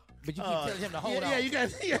God. But you keep telling him to hold on. Yeah, you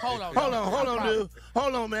got. Yeah. Hold on, hold y'all. on, dude.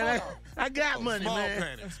 Hold on, man. I got money, small man.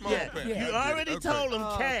 panic, small yeah. panic. You already told him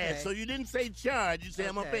Oh, cash, okay. so you didn't say charge. You said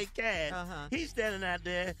I'm gonna pay cash. He's standing out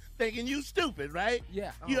there thinking you stupid, right?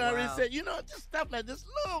 Yeah. You Oh, already wow. said, just stuff like this.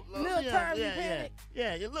 Little times you panic.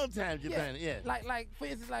 Yeah, your little times you panic. Yeah. Like for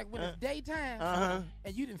instance, like when it's daytime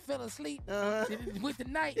and you didn't fell asleep, with the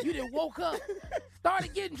night, you didn't woke up,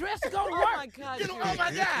 started getting dressed to go to work. Oh, my God. Oh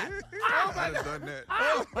my God. Oh my I've God. done that.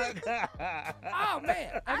 Oh my God. Oh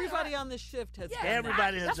man. Everybody on the shift has done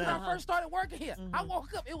Everybody has That's done when it. I first started working here. I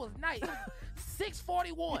woke up, it was night. It was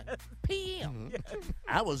 6:41 p.m.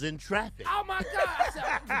 I was in traffic. Oh my God.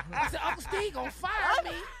 I said, Uncle Steve gonna fire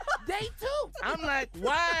me day 2. I'm like,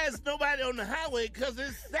 why is nobody on the highway? Because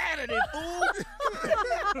it's Saturday, fool.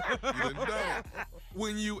 You don't.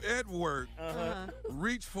 When you at work,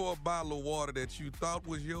 reach for a bottle of water that you thought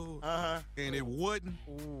was yours, and it wasn't,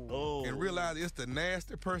 and realize it's the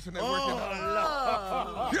nasty person that working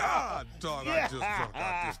out. God, dog, I just drunk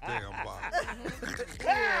out this damn bottle.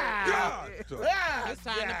 God, dog. It's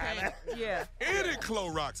time to panic. Yeah. Any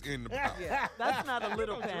Clorox in the bottle. Yeah. That's not a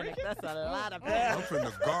little panic. That's a lot of I'm panic.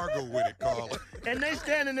 finna gargle with it, Carla. And they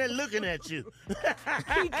standing there looking at you.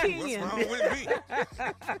 Kikiing. What's wrong with me?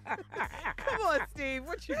 Come on, Steve.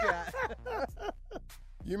 What you got?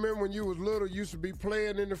 You remember when you was little, you used to be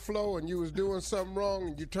playing in the floor and you was doing something wrong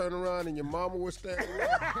and you turn around and your mama was standing there?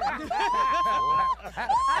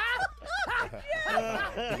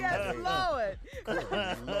 Yes, Lord.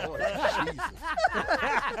 Lord Jesus.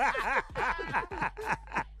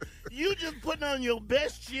 You just putting on your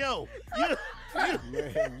best show. You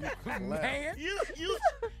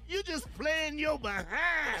just playing your behind.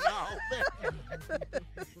 Oh, man.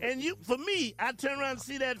 And for me, I turn around and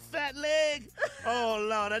see that fat leg. Oh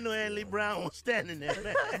Lord, I know Ann Lee Brown was standing there.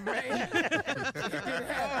 Man.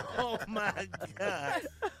 Oh my God.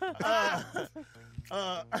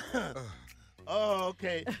 Oh,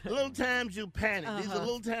 okay. Little times you panic. These are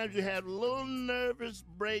little times you have little nervous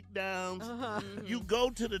breakdowns. You go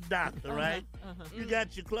to the doctor, right? You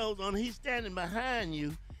got your clothes on. He's standing behind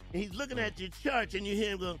you, and he's looking at your chart, and you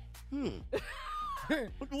hear him go,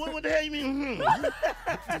 What the hell you mean?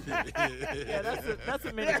 Yeah, that's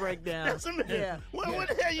a mini breakdown. That's a minute. Yeah. What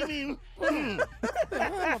the hell you mean?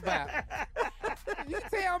 About? You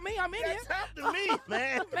tell me I'm in here. Talk to me,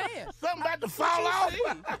 man. Man. Something about to fall off.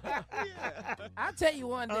 I'll tell you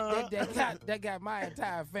one that got my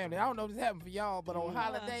entire family. I don't know if this happened for y'all, but on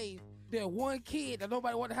holidays, there's one kid that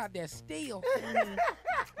nobody wanted to have that steal.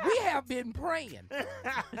 We have been praying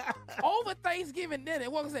over Thanksgiving dinner.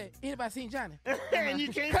 What was that? Anybody seen Johnny? And you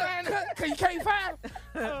can't find him. Cause you can't find him.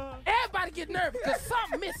 Everybody get nervous because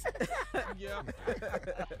something missing. Yeah.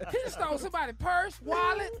 He just stole somebody's purse,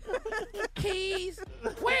 wallet, keys.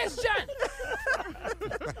 Where's Johnny?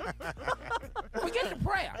 Forget the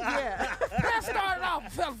prayer. Yeah. Prayer started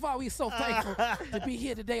off. Fella, Father, we so thankful to be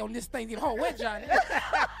here today on this Thanksgiving. Oh, where's Johnny?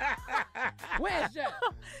 Where's Johnny?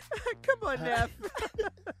 Come on, Neff.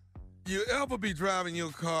 You ever be driving your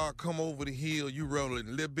car, come over the hill, you rolling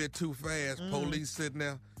a little bit too fast, police sitting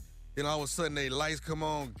there, and all of a sudden they lights come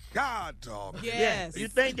on, God dog. Yes. You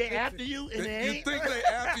think they after you and they You ain't? think they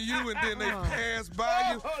after you and then they pass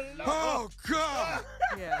by you? Oh, God.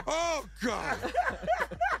 Yeah. Oh, God.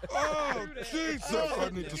 Oh, Jesus. I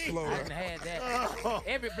need to slow I down. done had that.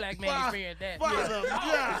 Every black man experienced that.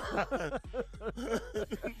 Father God.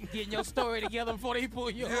 Getting your story together before they pull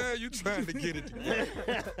you Yeah, you trying to get it together.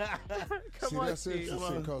 See, that's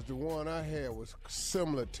interesting because the one I had was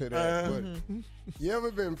similar to that. But you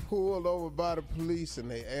ever been pulled over by the police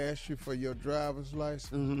and they ask you for your driver's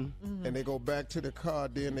license and they go back to the car,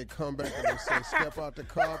 then they come back and they say, step out the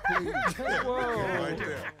car, please? Whoa. Right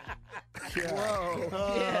there. Whoa.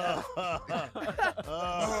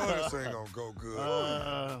 Oh, this ain't gonna go good.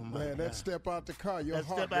 Man, that step out the car, your That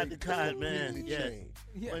heart step out the rate car, man. completely Yes.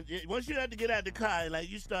 changed. Once you have to get out the car, like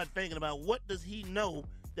you start thinking about what does he know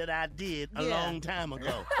that I did a Yeah. long time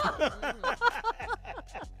ago.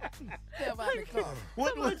 Step out the car.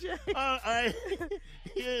 What was? All right.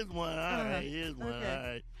 Here's one. All right. Here's one.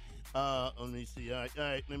 Okay. All right. Let me see. All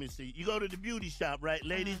right. Let me see. You go to the beauty shop, right,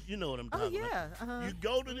 ladies? You know what I'm Oh, talking yeah. about. You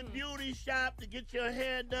go to the beauty shop to get your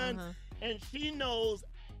hair done, and she knows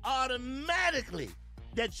automatically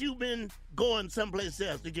that you've been going someplace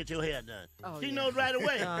else to get your hair done. Oh, She yeah. knows right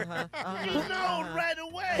away. She knows right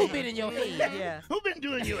away. Who been in your head? Yeah. Who been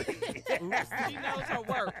doing your hair? She knows her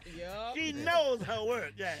work. Yup. She knows her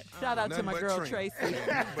work. Yeah. Shout out to Nothing my but girl, Trina. Tracy.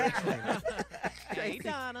 Hey, Tracy.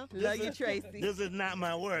 Donna. Love you, Tracy. This is not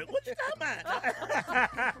my work. What you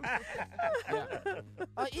talking about?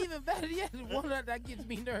 Even better yet, one that gets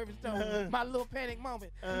me nervous though. My little panic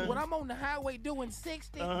moment. When I'm on the highway doing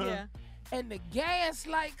 60, Yeah. and the gas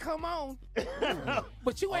light come on,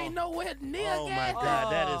 but you ain't nowhere near Oh my gas.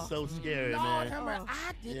 God, that is so scary, Lord, man. have mercy.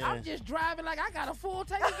 Yeah. I'm just driving like I got a full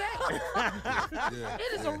tank of gas.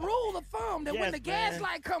 It is a rule of thumb that when Yes, the gas man.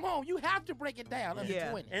 light come on, you have to break it down up to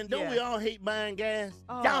 20. And don't we all hate buying gas?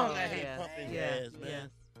 Oh, Don't I hate yeah. pumping Yeah. gas, man?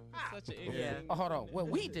 Such an Yeah. idiot. Oh, hold on. Well,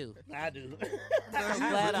 we do. I do. I'm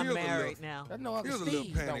glad I'm married now. I know Uncle Here's a little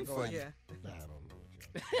Steve panic don't for go you. out.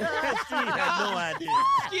 Steve has no idea.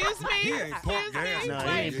 Excuse me? He ain't pump gas. No,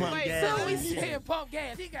 he ain't pump wait. gas. So we said pump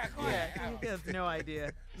gas. He got quiet. He has no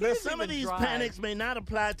idea. Now, some of even these drive. panics may not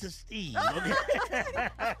apply to Steve. Okay?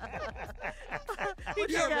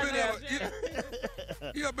 You ever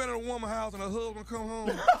been at a woman's house and her husband come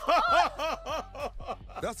home?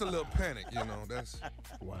 That's a little panic, you know. That's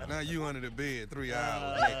now you under the bed 3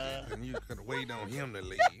 hours naked, and you gotta wait on him to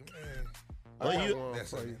leave. Man. Well, you,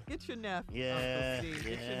 That's a, Get your nephew. yeah, Uncle Steve.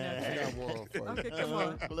 Get your yeah. nephew. I got one for you. Okay, come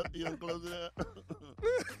on. You gonna close it up?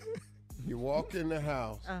 You walk in the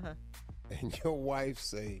house Uh-huh. and your wife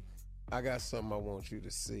say, I got something I want you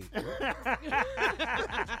to see.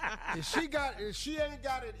 If she ain't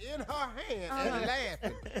got it in her hand and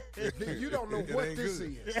laughing, then you don't know It what ain't this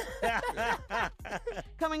good. is.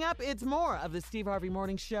 Coming up, it's more of the Steve Harvey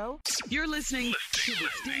Morning Show. You're listening to the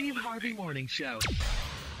Steve Harvey Morning Show.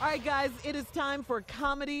 All right, guys, it is time for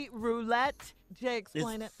Comedy Roulette. Jay,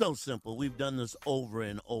 explain It's so simple. We've done this over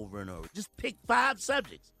and over and over. Just pick 5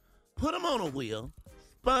 subjects, put them on a wheel,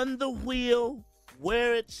 spun the wheel,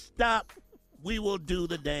 where it stopped, we will do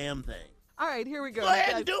the damn thing. All right, here we go. Go ahead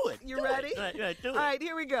guys. and do it. You Do ready? it. Right, do it. All right,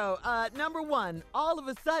 here we go. Number 1, all of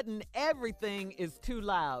a sudden, everything is too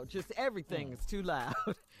loud. Just everything is too loud.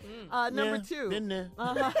 Number Yeah, 2. been there.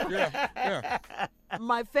 yeah.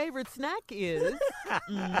 My favorite snack is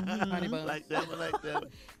Honey buns. Like that one, like that one.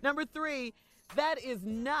 Number 3. That is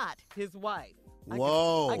not his wife.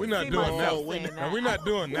 Whoa. We're not see doing myself that. saying that. We're not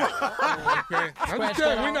doing that. Okay? I'm just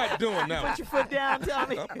telling you, we're not doing that Put your foot down,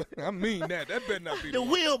 Tommy. I mean that. That better not be The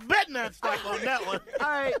wheel better not stop on that one. All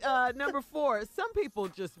right, number 4. Some people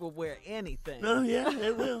just will wear anything. No, yeah,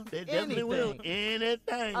 they will. They definitely will.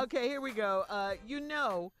 Anything. Okay, here we go.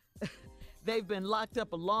 They've been locked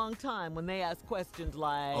up a long time when they ask questions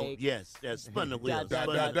like, Oh, yes. That's spun the wheel. Da,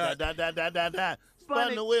 Spun da, it. da, Da, da, da, da, da. Spun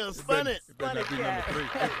Spun it. the wheel. Spun it. It better not be Cat. number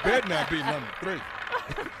 3. It better not be number 3.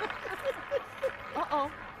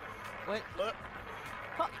 uh-oh. Wait. What?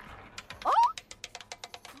 Oh!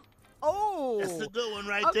 Oh, That's a good one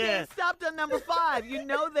right okay, there. stopped at number 5. You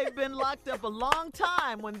know they've been locked up a long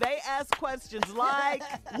time when they ask questions like,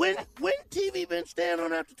 When TV been staying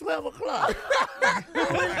on after 12 o'clock?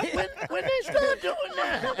 when they start doing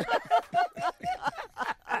that?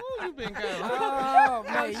 Oh, you been gone. Oh,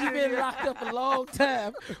 man, you been locked up a long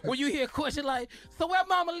time. When you hear a question like, so where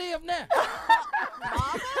mama live now?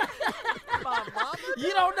 Mama? You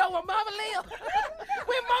don't know where mama live?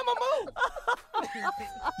 Where mama moved?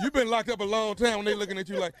 You been locked up a long time when they looking at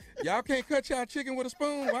you like, y'all can't cut y'all chicken with a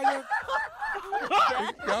spoon? Why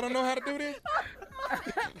y'all don't know how to do this?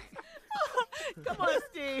 Come on,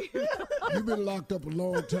 Steve. You've been locked up a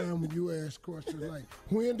long time when you ask questions like,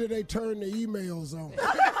 when do they turn the emails on?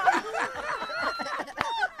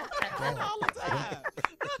 All the time.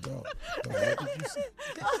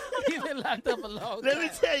 You've been locked up a long time. Let me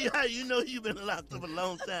tell you how you know you've been locked up a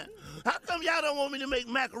long time. How come y'all don't want me to make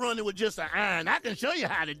macaroni with just an iron? I can show you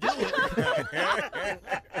how to do it.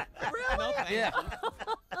 Really? Yeah.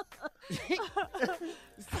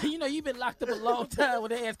 So, you know, you've been locked up a long time when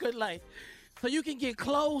they ask her, like, so you can get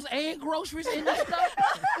clothes and groceries in this stuff?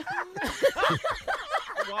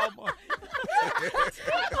 Walmart.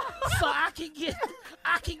 So I can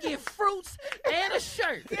get fruits and a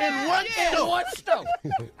shirt in one store.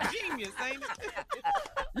 Genius, ain't it?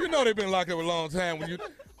 You know they've been locked up a long time when you...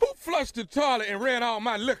 Who flushed the toilet and ran all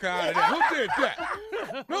my liquor out of there? Who did that?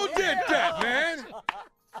 Who did that, man?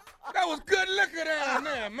 That was good liquor down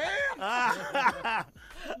there, man.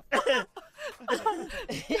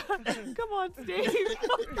 Come on, Steve.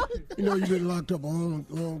 You know you've been locked up a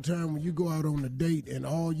long time when you go out on a date and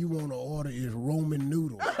all you want to order is Roman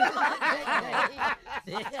noodles.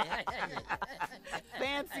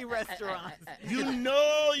 Fancy restaurants. You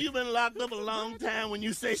know you've been locked up a long time when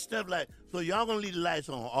you say stuff like, so y'all gonna leave the lights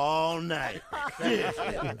on all night.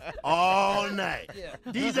 Seriously. All night. Yeah.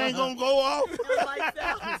 These ain't gonna go off?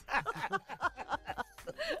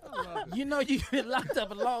 You know you've been locked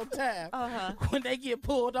up a long time. When they get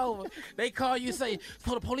pulled over, they call you and say,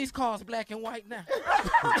 so the police car's black and white now.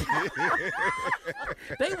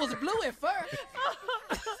 They was blue at first.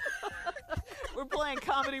 We're playing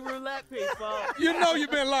comedy roulette, people. You know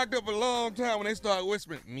you've been locked up a long time when they start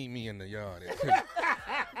whispering, meet me in the yard at 2.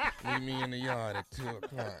 Meet me in the yard at 2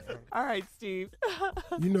 o'clock. All right, Steve.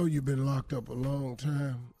 You know you've been locked up a long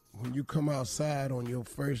time when you come outside on your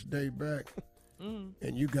first day back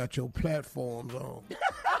and you got your platforms on.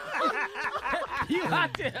 You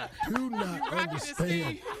out there. Do not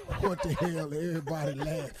understand what the hell everybody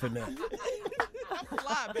laughing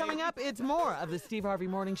at. Coming up, it's more of the Steve Harvey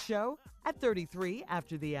Morning Show at 33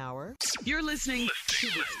 after the hour. You're listening to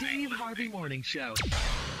the Steve Harvey Morning Show.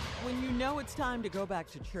 When you know it's time to go back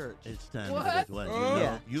to church. It's time What? to go back to what?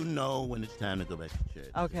 Yeah. You know when it's time to go back to church.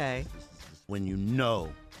 Okay. This is when you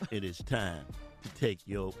know it is time to take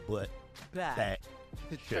your butt back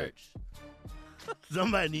to church.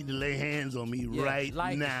 Somebody need to lay hands on me right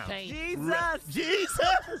now. Jesus,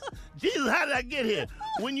 how did I get here?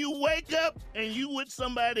 When you wake up and you with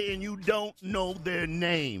somebody and you don't know their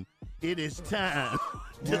name, it is time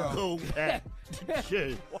to go back to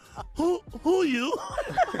church. Who you?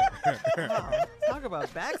 Talk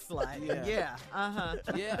about backsliding. Yeah.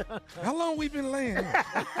 Yeah. How long we been laying here?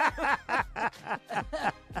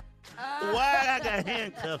 Why I got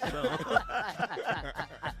handcuffs on?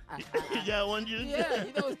 You got one, Judy? Yeah,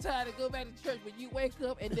 you know it's time to go back to church when you wake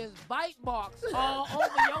up and there's bite marks all over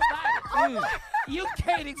your body. You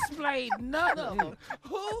can't explain none of them.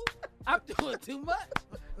 Who? I'm doing too much.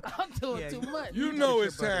 I'm doing too much. You know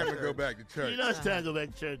it's time to go back to church. You know it's time to go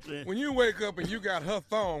back to church, man. When you wake up and you got her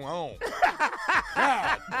thong on.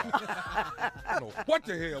 God. I don't know what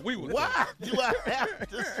the hell we was Why do I have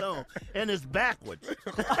this on? And it's backwards.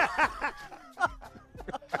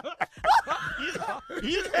 You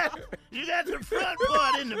got the front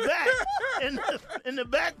part in the back, and the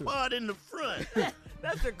back part in the front.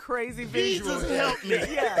 That's a crazy visual. Jesus help me.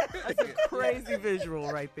 Yeah, that's a crazy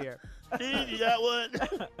visual right there. Steve, you got one?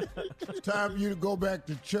 It's time for you to go back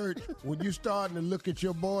to church when you starting to look at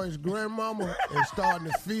your boy's grandmama and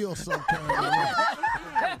starting to feel some kind of way.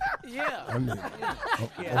 Yeah.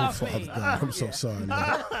 I'm so sorry.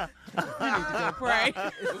 Man. You need to go pray.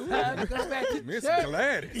 It's time to go back to Miss church.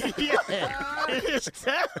 Gladys. Yeah, it's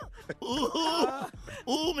time.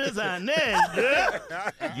 Ooh, Miss Inez, girl.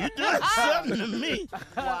 You doing something to me.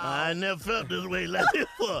 I never felt this way like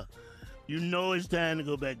before. You know it's time to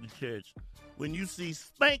go back to church. When you see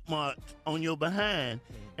spank marks on your behind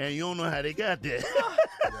and you don't know how they got there.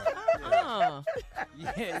 Yeah, you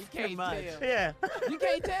can't tell. Yeah. You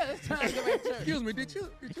can't tell. It's time to go back to church. Excuse me, did you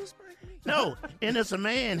spank me? No, and it's a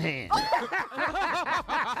man hand.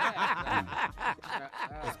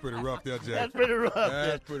 That's pretty rough there, Jack. That's pretty rough.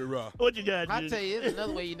 That's pretty rough. What you got, I Judy? tell you, it's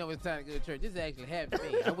another way you know it's time to go to church. This actually happened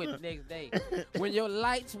to me. I went the next day. When your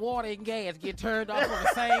lights, water, and gas get turned off on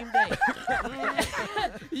the same day,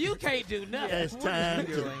 you can't do nothing. Yeah, it's time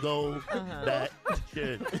to go back to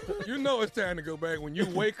church. You know it's time to go back when you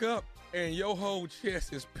wake up and your whole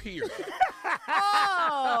chest is pierced.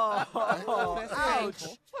 Ouch.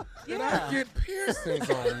 Did I get piercings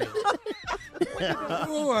on me?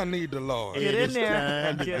 Oh, I need the Lord. It is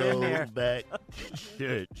time to go back to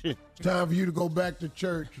church. It's time for you to go back to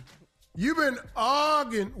church. You've been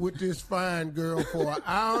arguing with this fine girl for an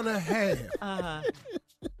hour and a half.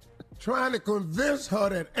 Trying to convince her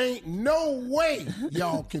that ain't no way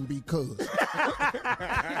y'all can be cousins.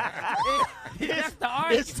 That's the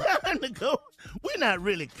argument. It's time to go. We're not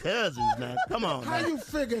really cousins now. Come on. How now. you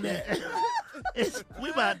figure that?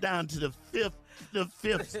 We're about down to the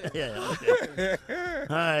fifth. Yeah, okay.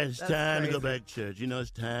 All right, it's time to go back to church. You know, it's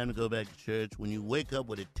time to go back to church when you wake up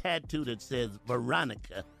with a tattoo that says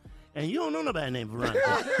Veronica. And you don't know nobody named Veronica.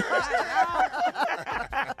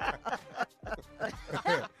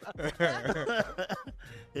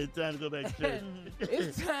 It's time to go back to church.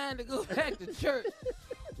 It's time to go back to church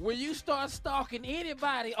when you start stalking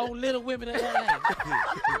anybody on Little Women of LA.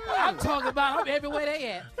 I'm talking about them everywhere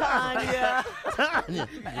they at. Tanya. Tanya.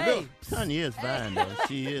 Hey. Look, Tanya is fine, though.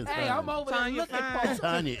 She is fine. Hey, I'm over there looking for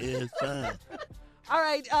Tanya is fine. All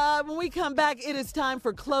right, when we come back, it is time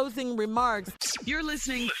for closing remarks. You're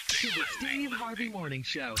listening to the Steve Harvey Morning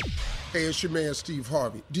Show. Hey, it's your man, Steve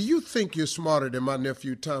Harvey. Do you think you're smarter than my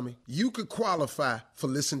nephew, Tommy? You could qualify for,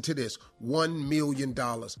 listen to this, $1 million.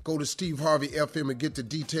 Go to Steve Harvey FM and get the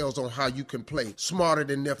details on how you can play Smarter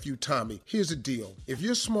Than Nephew Tommy. Here's the deal. If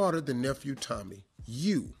you're smarter than Nephew Tommy,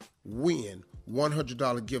 you win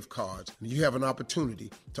 $100 gift cards, and you have an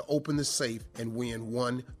opportunity to open the safe and win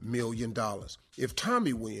 $1 million. If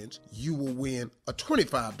Tommy wins, you will win a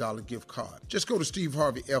 $25 gift card. Just go to Steve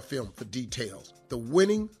Harvey FM for details. The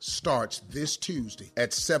winning starts this Tuesday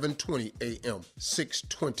at 7:20 a.m.,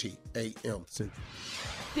 6:20 a.m.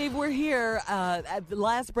 Steve, we're here at the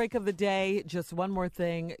last break of the day. Just one more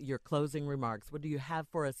thing, your closing remarks. What do you have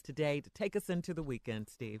for us today to take us into the weekend,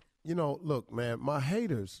 Steve? You know, look, man, my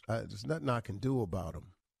haters, there's nothing I can do about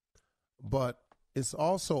them. But it's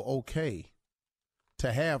also okay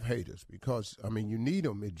to have haters because, I mean, you need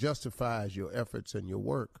them. It justifies your efforts and your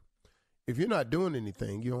work. If you're not doing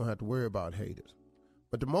anything, you don't have to worry about haters.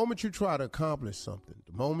 But the moment you try to accomplish something,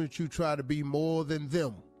 the moment you try to be more than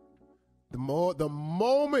them, the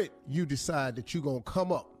moment you decide that you're going to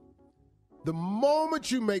come up, the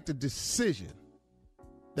moment you make the decision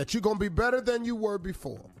that you're going to be better than you were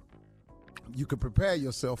before, you can prepare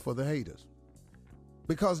yourself for the haters.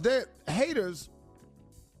 Because haters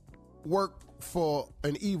work for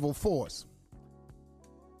an evil force.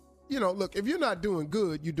 You know, look, if you're not doing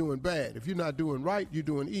good, you're doing bad. If you're not doing right, you're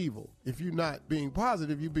doing evil. If you're not being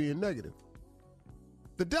positive, you're being negative.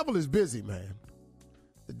 The devil is busy, man.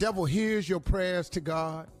 The devil hears your prayers to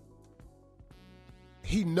God.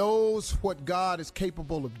 He knows what God is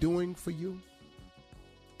capable of doing for you.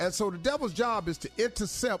 And so the devil's job is to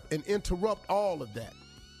intercept and interrupt all of that.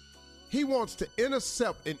 He wants to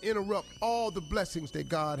intercept and interrupt all the blessings that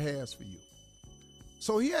God has for you.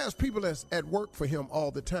 So he has people that's at work for him all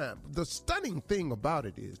the time. The stunning thing about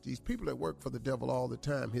it is these people that work for the devil all the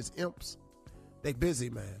time, his imps, they busy,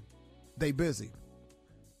 man. They busy.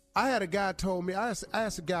 I had a guy told me, I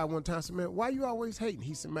asked a guy one time, I said, man, why you always hating?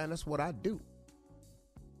 He said, man, that's what I do.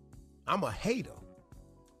 I'm a hater.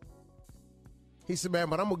 He said, man,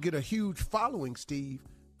 but I'm going to get a huge following, Steve,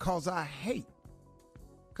 because I hate.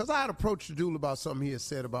 Because I had approached the dude about something he had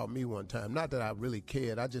said about me one time. Not that I really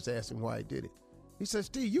cared. I just asked him why he did it. He said,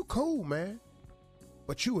 Steve, you cool, man,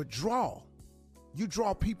 but you a draw. You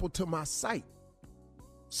draw people to my site.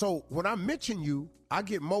 So when I mention you, I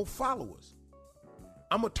get more followers.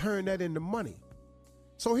 I'm going to turn that into money.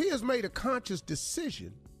 So he has made a conscious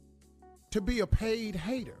decision to be a paid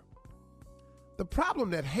hater. The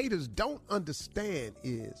problem that haters don't understand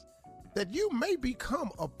is that you may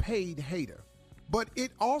become a paid hater, but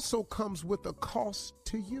it also comes with a cost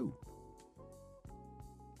to you.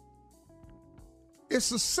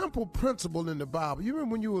 It's a simple principle in the Bible. You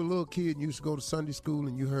remember when you were a little kid and you used to go to Sunday school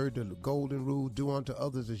and you heard the golden rule, do unto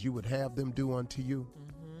others as you would have them do unto you?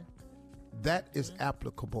 Mm-hmm. That is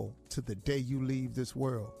applicable to the day you leave this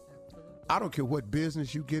world. I don't care what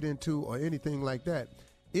business you get into or anything like that.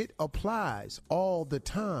 It applies all the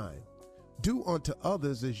time. Do unto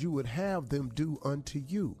others as you would have them do unto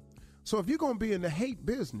you. So if you're going to be in the hate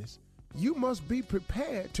business, you must be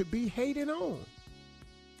prepared to be hated on.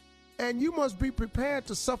 And you must be prepared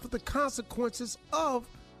to suffer the consequences of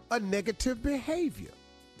a negative behavior.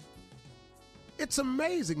 It's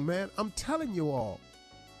amazing, man. I'm telling you all,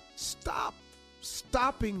 stop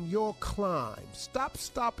stopping your climb. Stop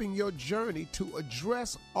stopping your journey to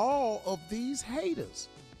address all of these haters.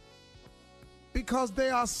 Because they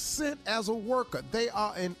are sent as a worker. They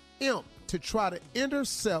are an imp to try to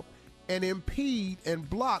intercept and impede and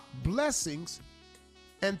block blessings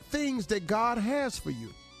and things that God has for you.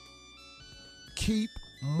 Keep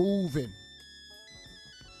moving.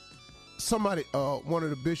 Somebody, one of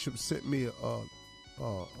the bishops sent me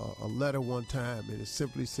a letter one time, and it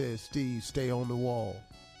simply says, Steve, stay on the wall.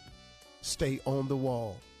 Stay on the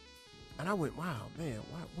wall. And I went, wow, man,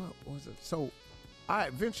 what was it? So I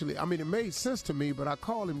eventually, it made sense to me, but I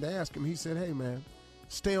called him to ask him. He said, hey, man,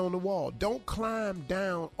 stay on the wall. Don't climb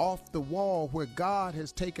down off the wall where God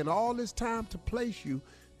has taken all this time to place you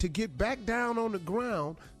to get back down on the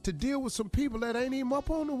ground to deal with some people that ain't even up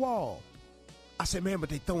on the wall. I said, man, but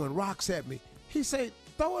they throwing rocks at me. He said,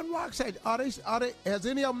 throwing rocks at you. Are they, has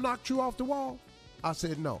any of them knocked you off the wall? I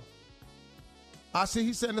said, no.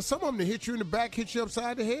 He said, now some of them hit you in the back, hit you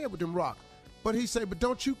upside the head with them rocks. But he said, but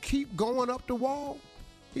don't you keep going up the wall?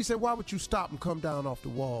 He said, why would you stop and come down off the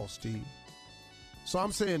wall, Steve? So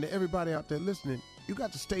I'm saying to everybody out there listening, you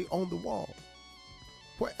got to stay on the wall.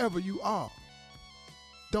 Wherever you are,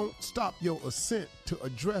 don't stop your ascent to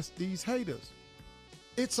address these haters.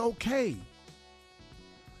 It's okay.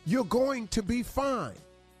 You're going to be fine.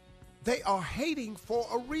 They are hating for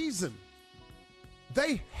a reason.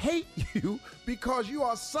 They hate you because you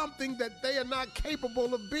are something that they are not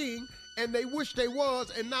capable of being, and they wish they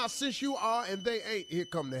was, and now since you are and they ain't, here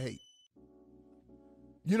come the hate.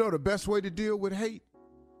 You know the best way to deal with hate?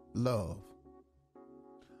 Love.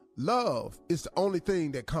 Love is the only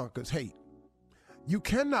thing that conquers hate. You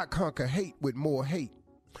cannot conquer hate with more hate.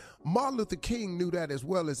 Martin Luther King knew that as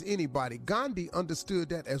well as anybody. Gandhi understood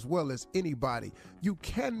that as well as anybody. You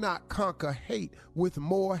cannot conquer hate with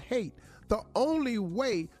more hate. The only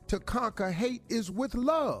way to conquer hate is with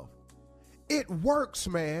love. It works,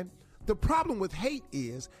 man. The problem with hate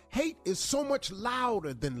is so much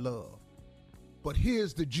louder than love. But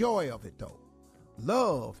here's the joy of it, though.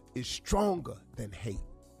 Love is stronger than hate.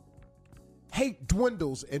 Hate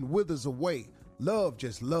dwindles and withers away. Love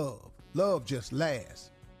just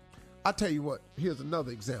lasts. I tell you what, here's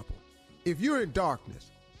another example. If you're in darkness,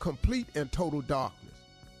 complete and total darkness,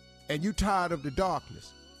 and you're tired of the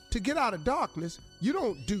darkness, to get out of darkness, you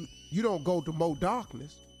don't go to more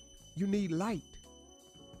darkness. You need light.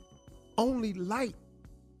 Only light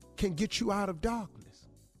can get you out of darkness.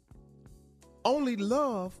 Only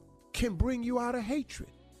love can bring you out of hatred.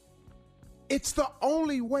 It's the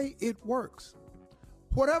only way it works.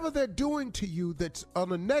 Whatever they're doing to you that's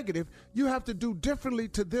on a negative, you have to do differently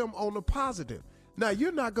to them on a positive. Now,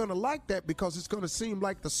 you're not going to like that because it's going to seem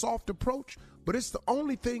like the soft approach, but it's the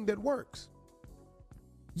only thing that works.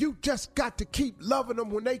 You just got to keep loving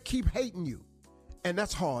them when they keep hating you. And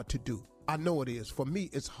that's hard to do. I know it is. For me,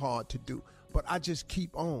 it's hard to do. But I just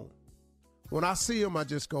keep on. When I see them, I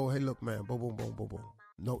just go, hey, look, man, boom, boom, boom, boom,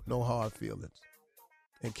 boom. No hard feelings.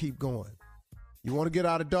 And keep going. You want to get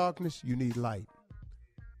out of darkness? You need light.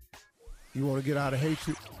 You want to get out of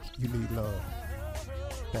hatred? You need love.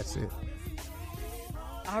 That's it.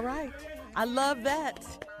 All right. I love that.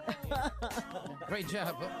 Great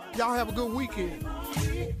job. Y'all have a good weekend.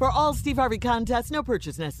 For all Steve Harvey contests, no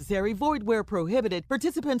purchase necessary, void where prohibited.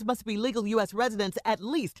 Participants must be legal U.S. residents at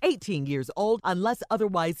least 18 years old unless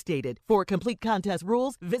otherwise stated. For complete contest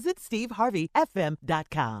rules, visit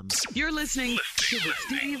SteveHarveyFM.com. You're listening to the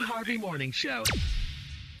Steve Harvey Morning Show.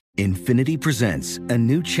 Infiniti presents a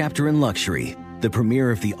new chapter in luxury, the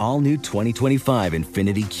premiere of the all-new 2025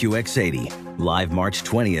 Infiniti QX80, live March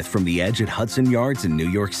 20th from the Edge at Hudson Yards in New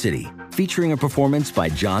York City, featuring a performance by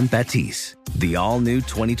John Batiste. The all-new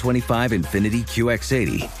 2025 Infiniti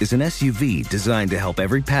QX80 is an SUV designed to help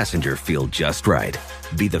every passenger feel just right.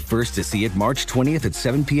 Be the first to see it March 20th at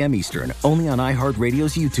 7 p.m. Eastern, only on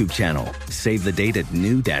iHeartRadio's YouTube channel. Save the date at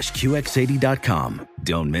new-QX80.com.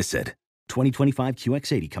 Don't miss it. 2025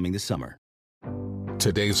 QX80 coming this summer.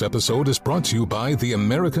 Today's episode is brought to you by the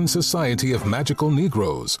American Society of Magical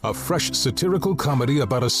Negroes, a fresh satirical comedy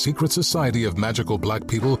about a secret society of magical black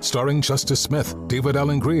people starring Justice Smith, David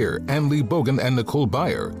Alan Grier, Ann Lee Bogan, and Nicole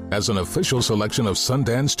Byer. As an official selection of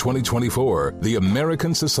Sundance 2024, the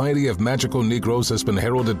American Society of Magical Negroes has been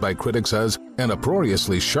heralded by critics as an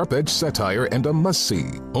uproariously sharp-edged satire and a must-see.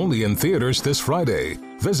 Only in theaters this Friday.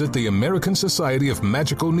 Visit the American Society of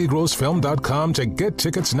Magical Negroes Film.com to get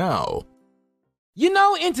tickets now. You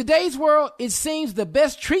know, in today's world, it seems the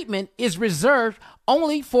best treatment is reserved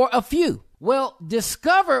only for a few. Well,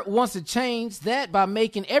 Discover wants to change that by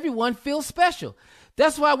making everyone feel special.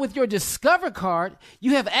 That's why with your Discover card,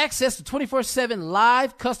 you have access to 24/7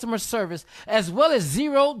 live customer service as well as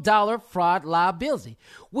 $0 fraud liability,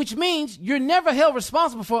 which means you're never held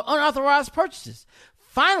responsible for unauthorized purchases.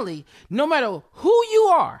 Finally, no matter who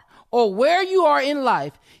you are or where you are in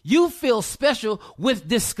life, you feel special with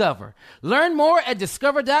Discover. Learn more at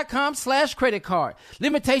discover.com/credit card.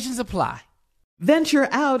 Limitations apply. Venture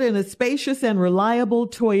out in a spacious and reliable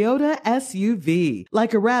Toyota SUV.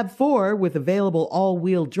 Like a RAV4 with available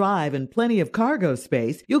all-wheel drive and plenty of cargo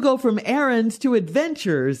space, you'll go from errands to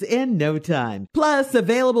adventures in no time. Plus,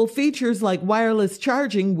 available features like wireless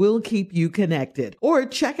charging will keep you connected. Or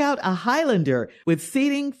check out a Highlander with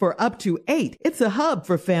seating for up to 8. It's a hub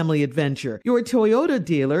for family adventure. Your Toyota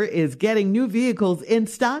dealer is getting new vehicles in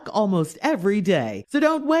stock almost every day. So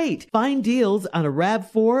don't wait. Find deals on a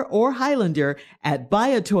RAV4 or Highlander at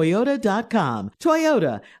buyatoyota.com.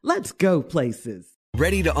 Toyota, let's go places.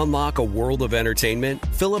 Ready to unlock a world of entertainment?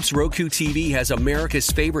 Philips Roku TV has America's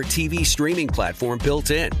favorite TV streaming platform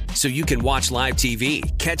built in, so you can watch live TV,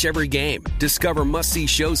 catch every game, discover must-see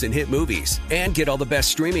shows and hit movies, and get all the best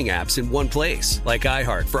streaming apps in one place, like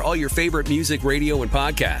iHeart for all your favorite music, radio, and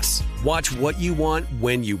podcasts. Watch what you want,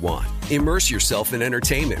 when you want. Immerse yourself in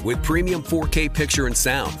entertainment with premium 4K picture and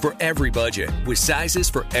sound for every budget, with sizes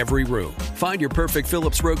for every room. Find your perfect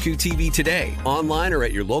Philips Roku TV today, online or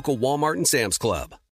at your local Walmart and Sam's Club.